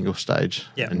rifles are single stage.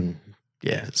 Yep. And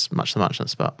it's much the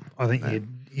muchness. But I think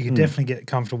you could definitely get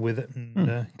comfortable with it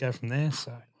and go from there.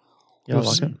 So Yeah, I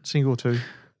like it. Single or two?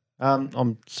 I'm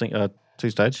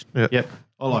 2-stage. Yep.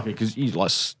 I like it because you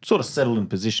sort of settle in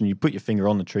position. You put your finger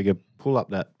on the trigger, pull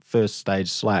up that first stage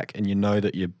slack, and you know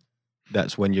that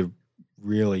that's when you're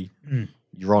really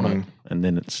you're on it, and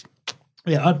then it's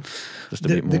just a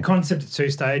bit more. The concept of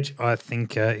 2-stage, I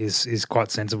think, is quite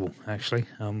sensible. Actually,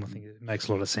 I think it makes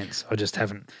a lot of sense. I just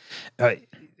haven't,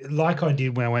 like I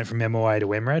did when I went from MOA to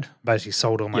MRAD. Basically,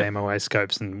 sold all my MOA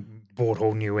scopes and bought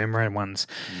all new MRAD ones.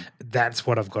 That's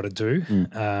what I've got to do,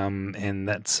 and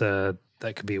that's.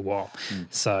 That could be a while.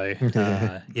 So,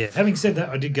 having said that,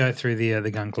 I did go through the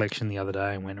gun collection the other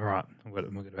day and went, right, we've got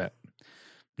about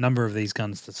a number of these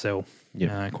guns to sell,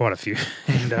 quite a few,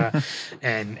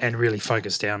 and really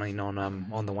focus down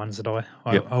on the ones that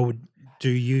I would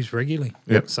do use regularly.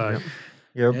 So,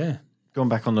 going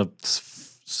back on the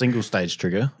single stage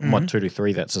trigger, my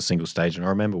 223, that's a single stage, and I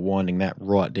remember winding that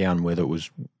right down when it was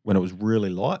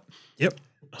really light. Yep.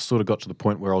 I sort of got to the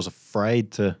point where I was afraid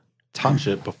to touch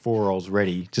it before I was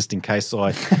ready, just in case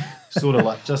I sort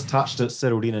of just touched it,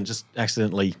 settled in, and just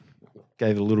accidentally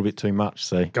gave it a little bit too much.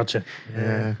 So gotcha.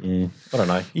 Yeah. I don't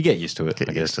know. You get used to it,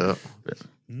 I guess.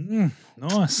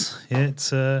 Nice. Yeah,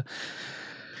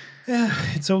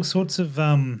 it's all sorts of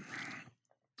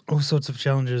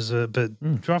challenges,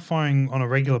 but dry firing on a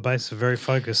regular basis, very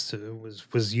focused,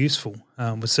 was useful.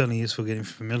 Was certainly useful getting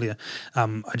familiar.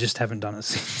 I just haven't done it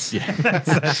since. Yeah,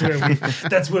 that's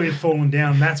where we've fallen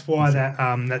down. That's why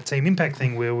that Team Impact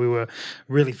thing, where we were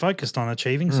really focused on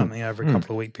achieving something over a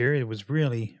couple of week period, was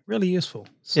really, really useful.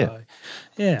 So,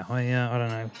 I don't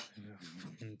know,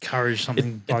 encourage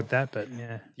something like that. But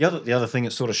the other thing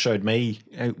it sort of showed me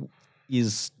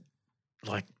is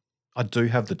like I do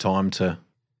have the time to.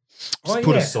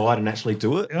 Put aside and actually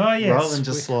do it. Oh, yes. Rather than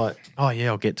just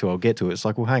I'll get to it. It's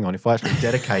like, well, hang on. If I actually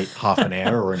dedicate half an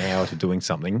hour or an hour to doing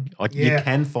something, you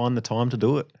can find the time to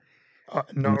do it.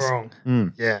 Not wrong.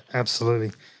 Yeah, absolutely.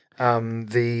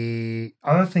 The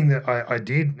other thing that I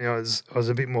did, I was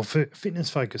a bit more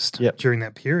fitness focused during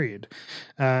that period,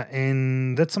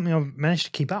 and that's something I've managed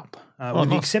to keep up. With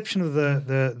the exception of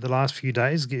the last few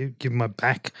days, given my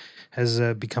back has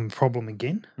become a problem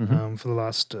again for the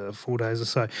last 4 days or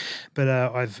so. But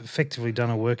I've effectively done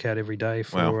a workout every day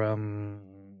for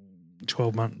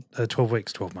 12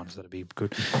 weeks. 12 months, that'd be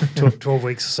good. 12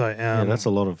 weeks or so. That's a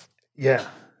lot of... Yeah.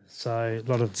 So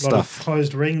a lot of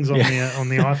closed rings on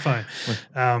the iPhone.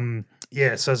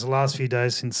 So it's the last few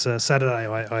days since Saturday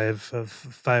I have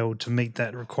failed to meet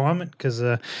that requirement because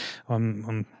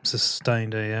I'm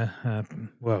sustained an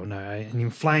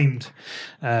inflamed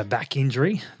back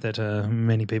injury that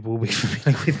many people will be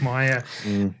familiar with, my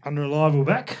unreliable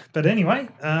back. But anyway,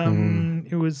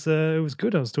 it was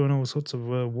good. I was doing all sorts of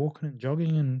walking and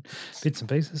jogging and bits and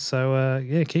pieces. So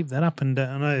keep that up. And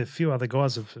I know a few other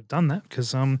guys have done that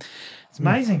because it's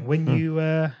amazing when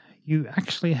you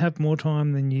actually have more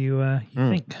time than you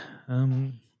think.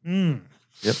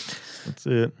 Yep, that's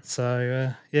it.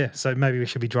 So so maybe we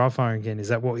should be dry firing again. Is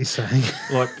that what you're saying?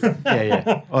 I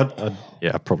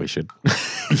probably should.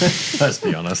 Let's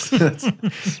be honest.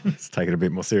 Let's take it a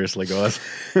bit more seriously, guys.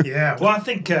 Yeah. Well, I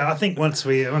think once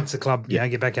the club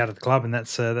get back out of the club and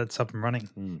that's up and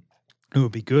running. It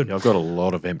would be good. Yeah, I've got a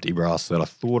lot of empty brass that I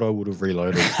thought I would have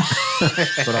reloaded,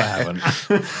 but I haven't.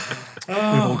 We've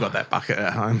all got that bucket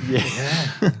at home. Yeah.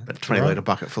 A 20-litre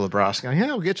bucket full of brass going,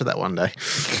 we'll get to that one day.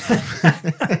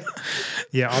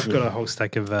 Yeah, I've got a whole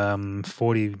stack of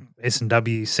 40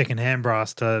 S&W second-hand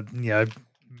brass to,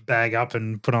 bag up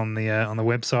and put on the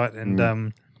website.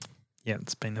 And,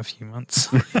 it's been a few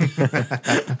months.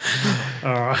 All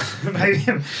right.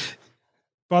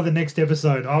 by the next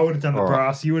episode, I would have done the All right.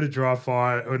 brass. You would have dry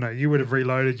fire. Or no, you would have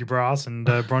reloaded your brass, and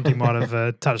Bronte might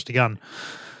have touched a gun.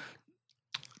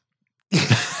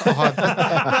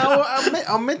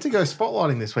 I'm meant to go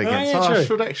spotlighting this weekend, Oh, yeah, so I true.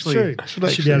 should actually True.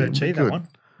 Should be able to achieve that good. one.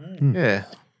 Yeah.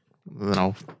 Then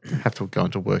I'll have to go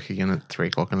into work again at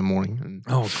 3:00 in the morning and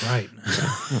Oh, great.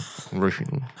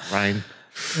 roofing rain.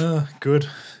 Good.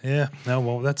 Yeah. No,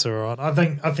 well, that's all right. I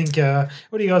think. What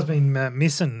have you guys been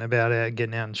missing about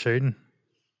getting out and shooting?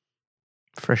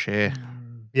 Fresh air.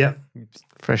 Yeah.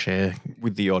 Fresh air.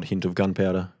 With the odd hint of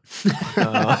gunpowder.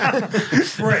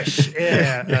 Fresh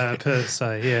air per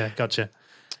se. Yeah. Gotcha.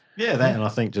 Yeah, that, and I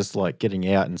think just like getting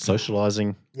out and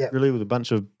socialising, Yeah. really with a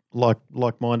bunch of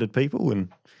like-minded people, and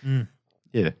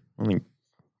yeah, I think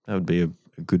that would be a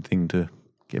good thing to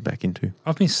get back into.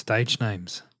 I've missed stage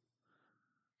names.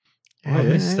 Oh, I've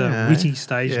yeah. missed witty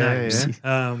stage names.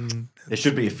 There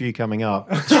should be a few coming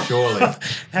up, surely.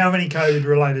 How many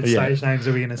COVID-related Yeah. stage names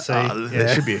are we going to see?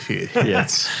 There should be a few.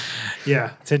 Yes.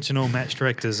 Yeah, attention all match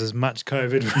directors, as much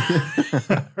COVID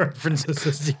references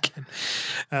as you can.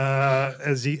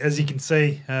 As you can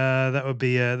see, that would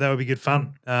be good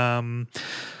fun.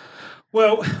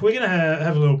 Well, we're going to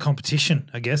have a little competition,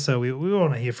 I guess. So we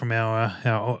want to hear from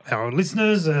our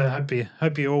listeners.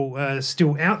 Hope you all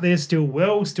still out there, still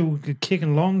well, still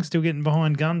kicking along, still getting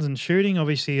behind guns and shooting.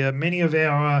 Obviously, many of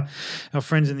our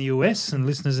friends in the US and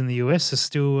listeners in the US have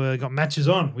still got matches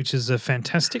on, which is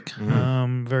fantastic.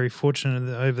 Very fortunate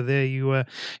that over there you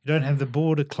don't have the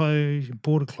border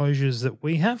closures that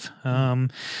we have, and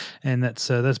that's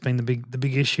been the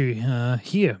big issue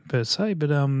here per se.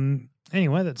 But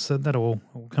anyway, that'll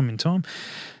all come in time.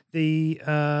 The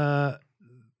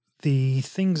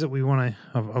things that we want to,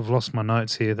 I've lost my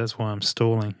notes here. That's why I'm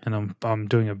stalling, and I'm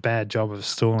doing a bad job of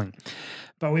stalling.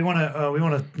 But we want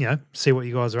to see what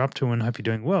you guys are up to, and hope you're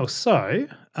doing well. So,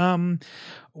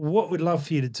 what we'd love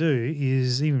for you to do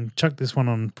is even chuck this one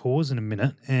on pause in a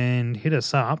minute and hit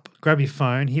us up. Grab your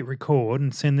phone, hit record,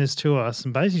 and send this to us,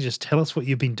 and basically just tell us what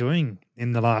you've been doing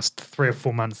in the last 3 or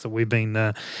 4 months that we've been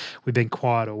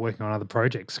quiet or working on other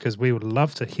projects, because we would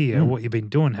love to hear what you've been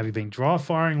doing. Have you been dry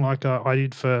firing like I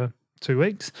did for 2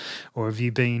 weeks, or have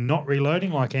you been not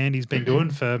reloading like Andy's been doing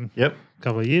for Yep. a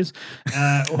couple of years,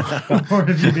 or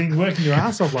have you been working your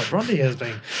ass off like Bronte has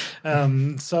been?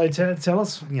 So tell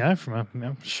us, from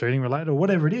a shooting related or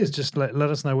whatever it is, just let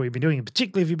us know what you've been doing, and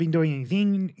particularly if you've been doing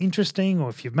anything interesting, or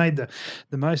if you've made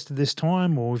the most of this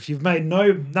time, or if you've made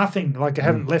nothing, like I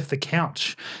haven't left the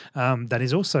couch. That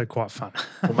is also quite fun.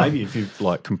 Or maybe if you've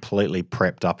like completely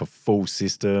prepped up a full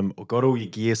system or got all your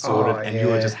gear sorted and you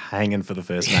were just hanging for the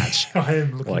first match. I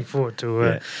am looking forward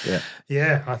to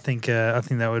Yeah. I think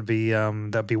that would be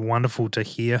that'd be wonderful to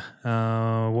hear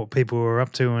what people are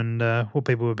up to and what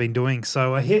people have been doing.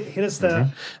 So hit us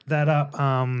that up.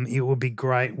 It would be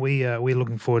great. We're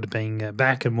looking forward to being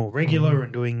back and more regular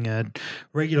and doing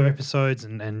regular episodes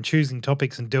and choosing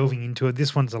topics and delving into it.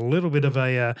 This one's a little bit of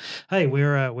a hey,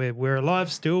 we're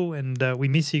alive still, and we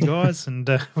miss you guys, and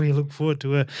we look forward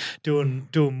to doing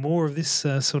more of this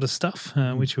sort of stuff,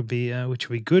 which would be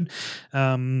good.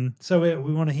 So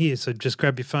we want to hear. So just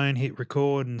grab your phone, hit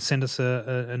record, and send us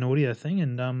an audio thing,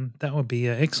 and that would be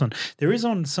excellent. There is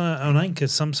on Anchor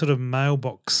some sort of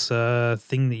mailbox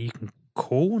thing that you can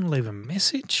call and leave a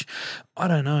message. I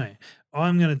don't know.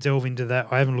 I'm going to delve into that.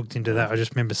 I haven't looked into that. I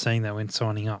just remember seeing that when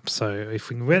signing up. So if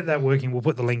we can get that working, we'll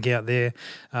put the link out there.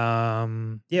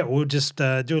 We'll just do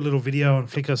a little video and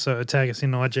flick us, tag us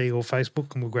in IG or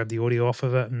Facebook, and we'll grab the audio off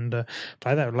of it and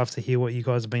play that. I'd love to hear what you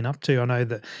guys have been up to. I know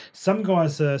that some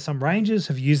guys, some rangers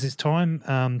have used this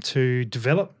time to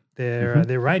develop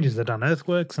their ranges. They've done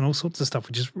earthworks and all sorts of stuff,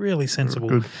 which is really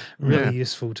sensible, really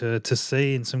useful to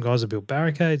see. And some guys have built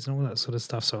barricades and all that sort of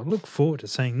stuff. So I look forward to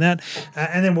seeing that.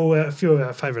 And then a few of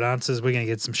our favourite answers, we're going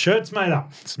to get some shirts made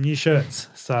up, some new shirts.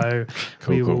 So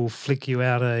we will flick you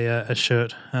out a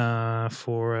shirt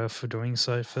for doing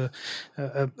so for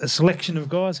a selection of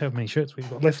guys. However many shirts we've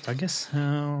got left, I guess.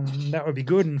 That would be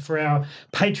good. And for our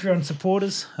Patreon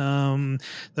supporters,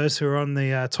 those who are on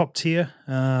the top tier,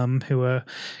 who are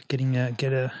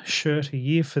get a shirt a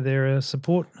year for their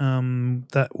support,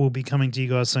 that will be coming to you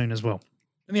guys soon as well.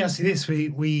 Let me ask you this: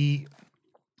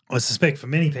 I suspect for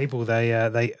many people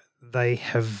they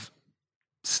have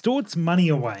stored some money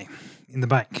away in the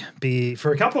bank,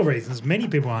 for a couple of reasons. Many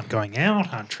people aren't going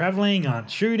out, aren't traveling,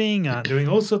 aren't shooting, aren't doing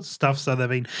all sorts of stuff, so they've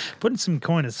been putting some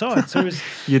coin aside. So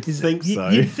You'd think so.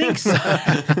 You'd think so.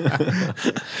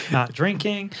 Not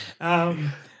drinking.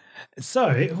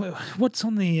 So, what's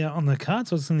on the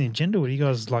cards? What's on the agenda? What are you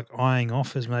guys like eyeing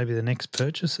off as maybe the next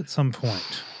purchase at some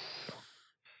point? What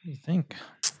do you think?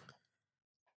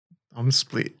 I'm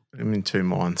split. I'm in two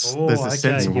minds. Oh,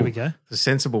 okay. Here we go. The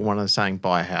sensible one is saying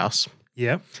buy a house.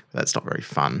 Yep. That's not very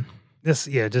fun. Just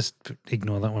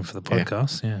ignore that one for the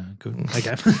podcast. Yeah, good.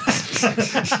 Okay.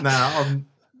 No,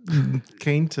 I'm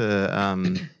keen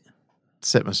to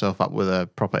set myself up with a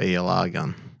proper ELR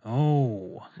gun.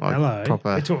 Oh, Like hello.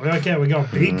 proper- Okay, we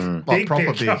got big, Like proper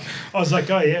picture. big. I was like,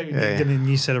 oh yeah, Yeah. get a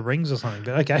new set of rings or something.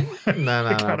 But okay. No,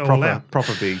 We're going all proper, out.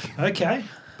 proper big. Okay.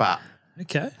 But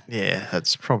Okay. yeah,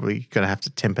 that's probably going to have to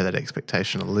temper that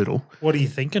expectation a little. What are you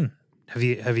thinking? Have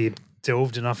you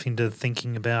delved enough into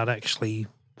thinking about actually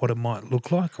what it might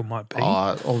look like or might be?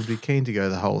 I would be keen to go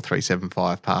the whole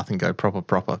 375 path and go proper,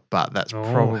 but that's Oh,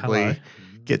 probably hello.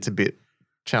 gets a bit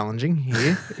challenging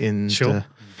here in Sure.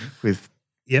 with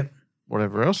Yep.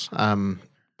 whatever else.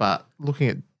 But looking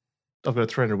at, I've got a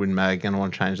 300 Win Mag and I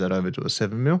want to change that over to a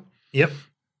 7mm Yep.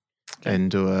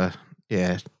 and do a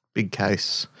big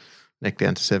case, neck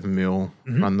down to 7mm,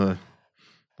 Mhm. run the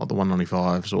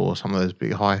 195s or some of those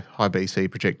big high BC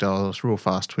projectiles, real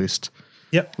fast twist.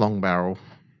 Yep. Long barrel.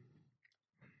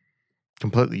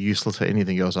 Completely useless for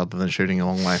anything else other than shooting a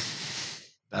long way.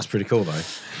 That's pretty cool though.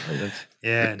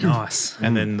 Yeah. Nice.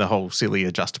 And then the whole silly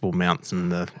adjustable mounts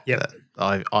and the Yep.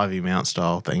 Ivy mount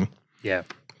style thing. Yeah.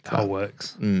 The whole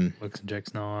works. Mm. Works and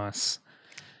jacks. Nice.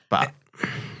 But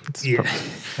Yeah.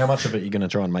 How much of it are you going to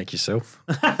try and make yourself?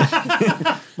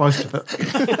 most of it.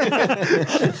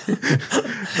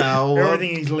 No,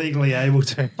 Everything he's legally able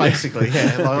to. basically,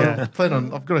 yeah. Yeah.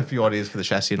 I've got a few ideas for the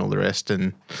chassis and all the rest,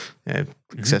 and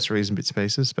accessories and bits and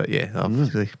pieces. But yeah,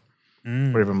 obviously,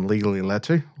 whatever I'm legally allowed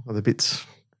to, other bits.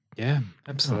 Yeah.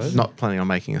 Absolutely. Not planning on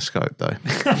making a scope though.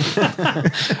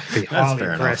 Be highly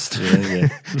fair impressed. Yeah.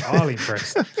 Highly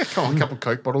impressed. Come on, a couple of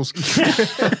Coke bottles.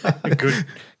 Good.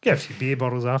 Get a few beer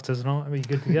bottles after tonight. That'd be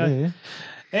good to go.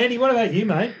 Andy, what about you,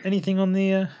 mate? Anything on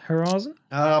the horizon?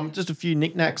 Just a few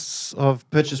knickknacks I've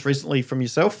purchased recently from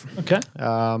yourself. Okay.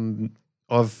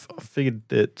 I've figured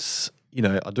that,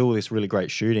 I do all this really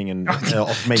great shooting and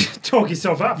of me. Talk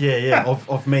yourself up.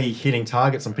 Of me hitting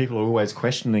targets, and people are always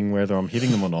questioning whether I'm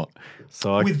hitting them or not.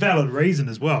 So I With valid reason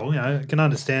as well. I can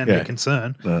understand Yeah. the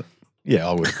concern.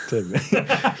 I would too.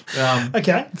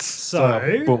 Okay. So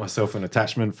I bought myself an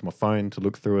attachment for my phone to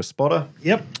look through a spotter.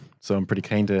 Yep. So I'm pretty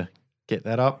keen to get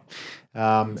that up.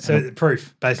 So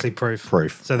basically proof.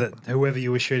 Proof. So that whoever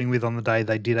you were shooting with on the day,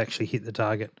 they did actually hit the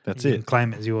target. That's You it. can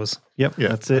claim it as yours. Yep,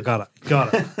 that's it. Got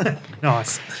it.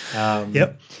 Nice.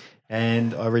 Yep.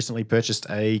 And I recently purchased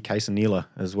a case of Neela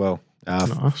as well.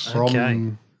 Nice. From,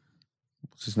 Okay.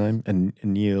 what's his name?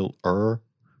 Anil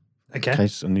Okay.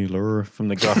 Case Anil from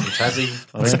the guy from Tassie.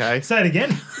 I think. Okay. Say it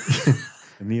again.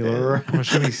 Anil I'm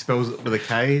assuming he spells it with a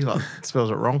K, like spells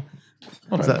it wrong.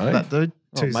 I Is don't know. that dude?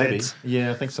 Two maybe. Zs.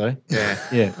 Yeah, I think so. Yeah.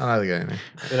 Yeah. I know the guy.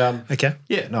 But Okay.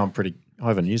 yeah, no, I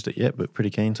haven't used it yet, but pretty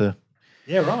keen to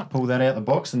Yeah, right. pull that out the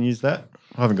box and use that.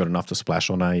 I haven't got enough to splash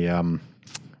on a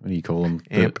what do you call them?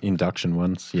 Amp. The induction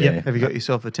ones. Yeah. Yep. Have you got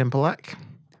yourself a Tempelac?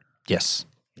 Yes.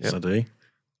 Yes, Yep. I do.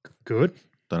 Good.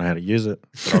 Don't know how to use it,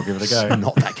 but I'll give it a go.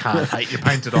 Not that card, mate. You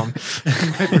painted on.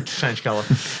 Maybe just change colour.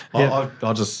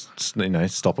 I'll just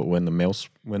stop it when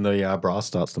the brass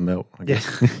starts to melt. I Yeah.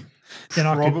 guess. Then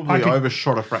I Probably could,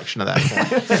 overshot a fraction of that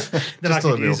point. then I just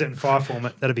a could use little. it in fire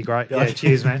format. That'd be great. Yeah,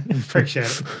 cheers, man. Appreciate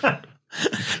it. You're a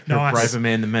Nice. braver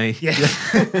man than me.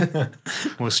 Yeah.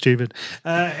 More stupid.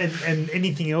 And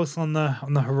anything else on the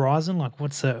horizon? Like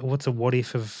what's a what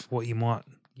if of what you might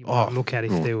look at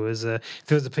if there was a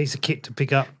piece of kit to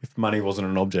pick up? If money wasn't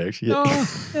an object. Yeah.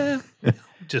 Oh, yeah.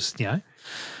 Just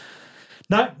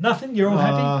No, nothing. You're all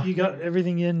happy. You got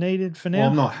everything you needed for now. Well,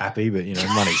 I'm not happy, but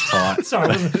money's tight.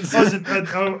 Sorry,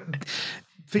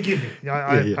 forgive me.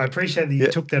 I appreciate that you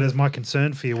took that as my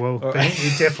concern for your well-being.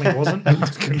 It definitely wasn't. I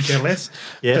couldn't care less.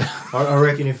 Yeah, I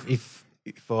reckon if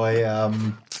I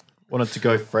wanted to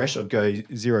go fresh, I'd go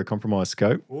zero compromise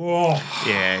scope Whoa.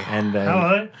 Yeah. and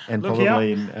Hello. and Look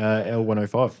probably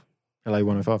L105,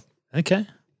 LA105, Okay.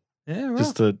 Yeah, right.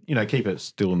 just to keep it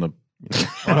still in the.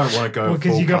 I don't want to go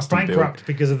because full you got custom build. bankrupt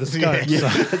because of the scope. Yeah,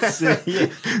 So. that's it, yeah.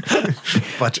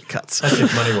 Budget cuts. That's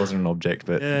if money wasn't an object,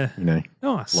 but Yeah.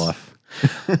 Nice. life.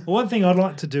 One thing I'd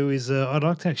like to do is I'd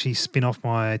like to actually spin off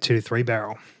my 2-3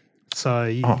 barrel. So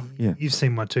you've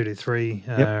seen my 2-3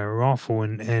 rifle,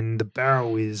 and the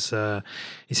barrel is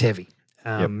heavy.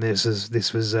 This was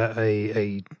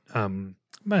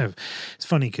it's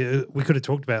funny 'cause we could have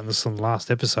talked about this on the last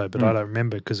episode, but I don't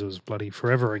remember because it was bloody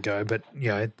forever ago. But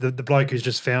the bloke who's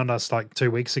just found us like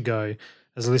 2 weeks ago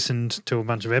has listened to a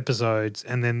bunch of episodes,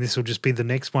 and then this will just be the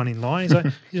next one in line. He's like,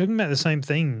 you're talking about the same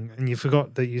thing, and you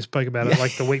forgot that you spoke about it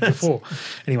like the week before.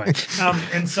 Anyway,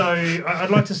 and so I'd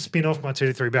like to spin off my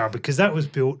 2-3 barrel because that was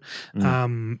built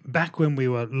back when we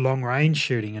were long range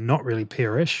shooting and not really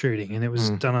PRS shooting, and it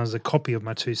was done as a copy of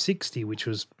my 260, which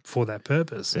was for that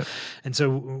purpose. Yep. And so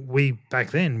we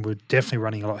back then were definitely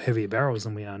running a lot heavier barrels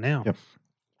than we are now. Yep.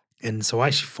 And so I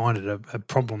actually find it a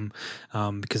problem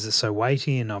because it's so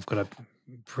weighty, and I've got a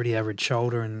pretty average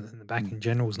shoulder, and the back in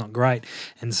general is not great.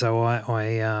 And so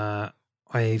I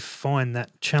find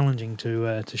that challenging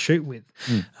to shoot with.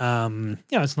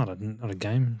 It's not a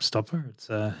game stopper.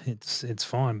 It's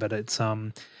fine, but it's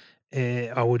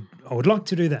I would like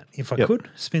to do that if I could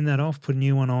spin that off, put a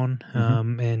new one on,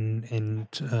 and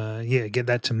get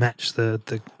that to match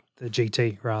the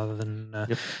GT rather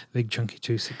than big chunky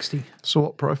 260. So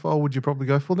what profile would you probably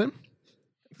go for then?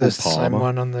 The same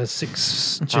one on the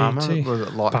 6 Palmer? GT. Was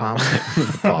it light Palmer?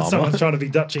 Someone's trying to be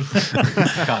Dutchy.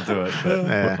 Can't do it,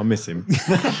 but I miss him.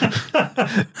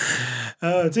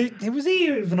 Was he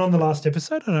even on the last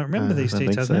episode? I don't remember these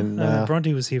details. so.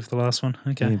 Bronte was here for the last one.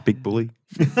 Okay. Big bully.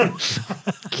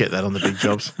 Get that on the big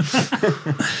jobs.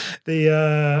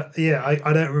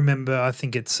 I don't remember. I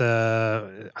think it's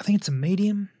a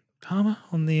medium Palmer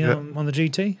on the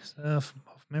GT off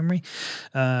memory.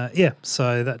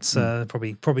 So that's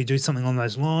probably do something on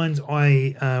those lines.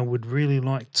 I would really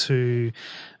like to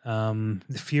the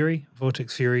Fury,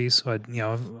 Vortex Furies. I've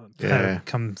had it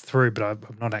come through, but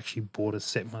I've not actually bought a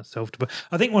set myself. But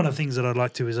I think one of the things that I'd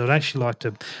like to is I'd actually like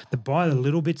to buy the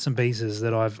little bits and pieces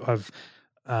that I've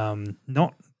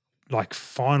not like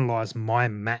finalize my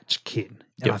match kit.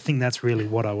 And I think that's really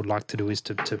what I would like to do is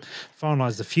to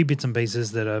finalize the few bits and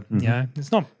pieces that are,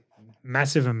 it's not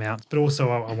massive amounts, but also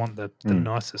I want the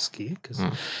nicest gear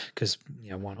because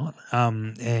why not?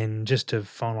 And just to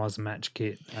finalize the match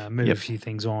kit, move a few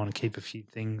things on and keep a few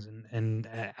things and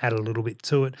add a little bit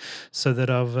to it so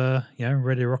that I've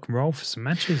ready to rock and roll for some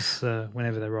matches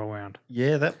whenever they roll around.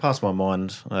 Yeah, that passed my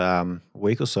mind a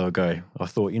week or so ago. I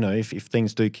thought, if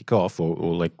things do kick off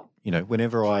or like,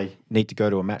 whenever I need to go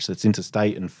to a match that's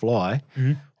interstate and fly,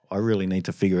 I really need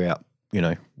to figure out,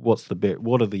 what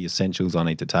are the essentials I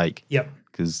need to take? Yep.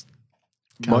 Because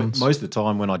most of the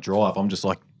time when I drive, I'm just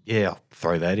like, I'll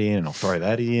throw that in and I'll throw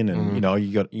that in, and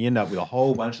you end up with a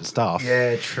whole bunch of stuff.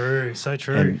 Yeah, true. So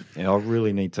true. And I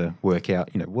really need to work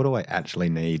out, what do I actually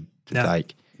need to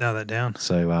take? Nail that down.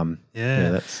 So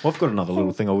I've got another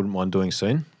little thing I wouldn't mind doing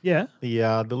soon. Yeah.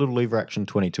 The little lever action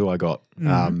 22 I got.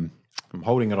 I'm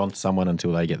holding it on to someone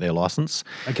until they get their license.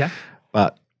 Okay.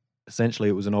 But essentially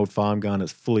it was an old farm gun.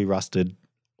 It's fully rusted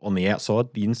on the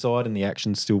outside. The inside and the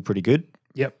action's still pretty good.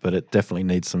 Yep. But it definitely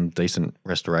needs some decent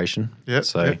restoration. Yep.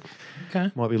 So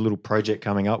okay, might be a little project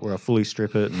coming up where I fully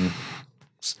strip it and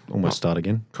almost start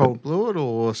again. Cold blue it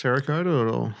or Cerakote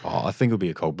it or? Oh, I think it'll be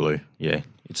a cold blue. Yeah.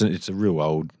 It's a real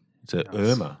old. It's a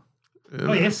Irma.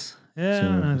 Oh yes.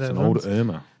 Yeah. It's an old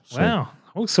Irma. So, wow.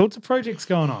 All sorts of projects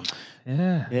going on.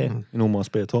 Yeah. Yeah. In all my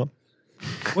spare time.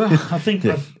 Well, I think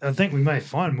we may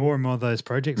find more and more of those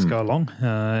projects go along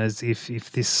as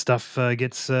if this stuff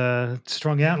gets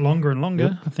strung out longer and longer.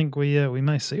 Yep. I think we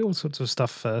may see all sorts of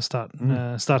stuff start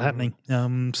happening.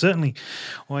 Certainly,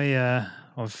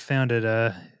 I've found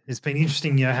it. It's been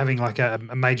interesting, having like a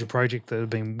major project that I've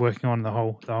been working on the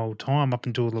whole time up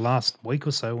until the last week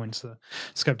or so when the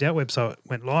Scoped Out website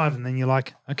went live, and then you're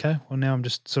like, okay, well now I'm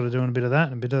just sort of doing a bit of that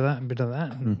and a bit of that and a bit of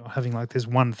that, and not having like this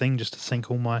one thing just to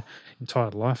sink all my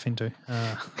entire life into.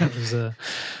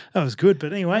 That was good.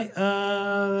 But anyway,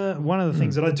 one of the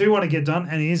things that I do want to get done,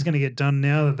 and it is going to get done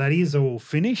now that is all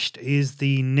finished, is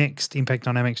the next Impact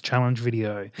Dynamics Challenge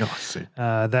video. Oh, I see.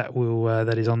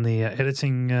 That is on the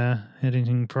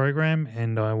editing program,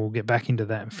 and I will get back into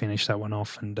that and finish that one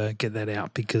off and get that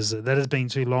out because that has been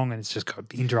too long and it's just got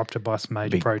interrupted by some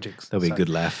major projects. That'll be a good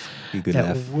laugh.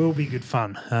 Will be good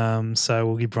fun. So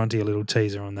we'll give Bronte a little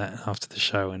teaser on that after the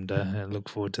show and look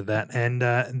forward to that. And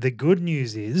the good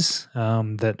news is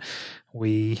that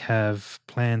we have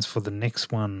plans for the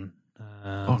next one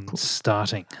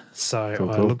starting. So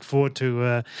cool. I look forward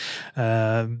to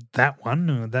that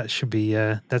one. That should be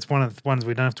that's one of the ones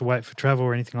we don't have to wait for travel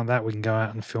or anything like that. We can go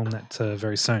out and film that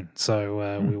very soon.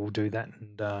 So we will do that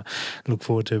and look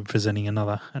forward to presenting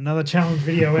another challenge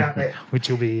video out there, which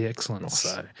will be excellent. Nice.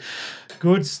 So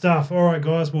good stuff. All right,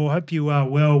 guys. Well, hope you are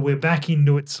well. We're back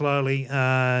into it slowly.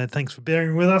 Thanks for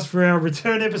bearing with us for our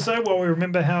return episode while we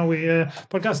remember how we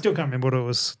podcast. Still can't remember what it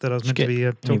was that I was meant to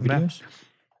be talking about.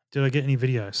 Did I get any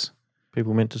videos?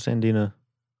 People meant to send in a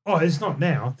Oh, it's not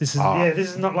now. This is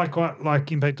this is not like quite like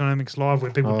Impact Dynamics Live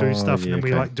where people do stuff and then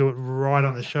we like do it right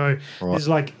on the show. Right. This is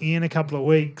like in a couple of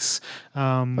weeks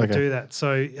we'll do that.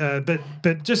 So,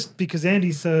 but just because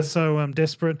Andy's so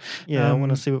desperate, I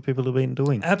want to see what people have been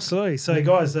doing. Absolutely. So,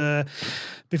 guys,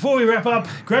 before we wrap up,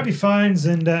 grab your phones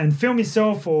and film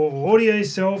yourself or audio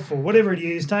yourself or whatever it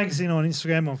is. Take us in on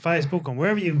Instagram, on Facebook, on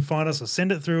wherever you can find us, or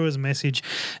send it through as a message.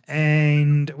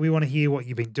 And we want to hear what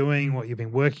you've been doing, what you've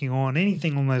been working on,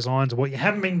 anything along those lines, or what you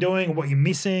haven't been doing, or what you're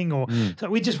missing. Or so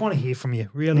we just want to hear from you.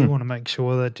 Really want to make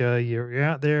sure that you're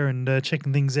out there and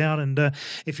checking things out. And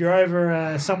if you're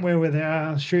over somewhere where they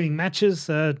are shooting matches,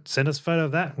 send us a photo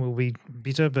of that. We'll be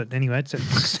bitter, but anyway,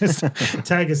 just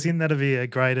tag us in. That'll be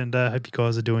great. And hope you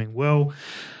guys are doing well.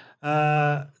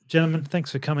 Gentlemen,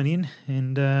 thanks for coming in,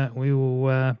 and we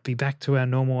will be back to our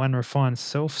normal unrefined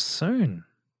self soon.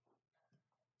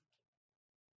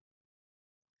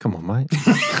 Come on, mate.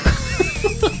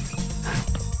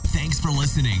 Thanks for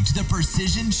listening to the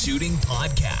Precision Shooting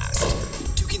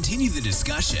Podcast. To continue the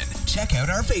discussion, check out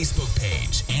our Facebook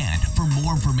page. And for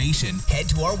more information, head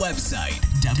to our website,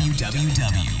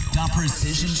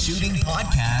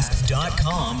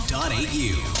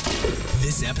 www.precisionshootingpodcast.com.au.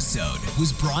 This episode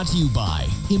was brought to you by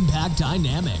Impact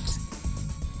Dynamics.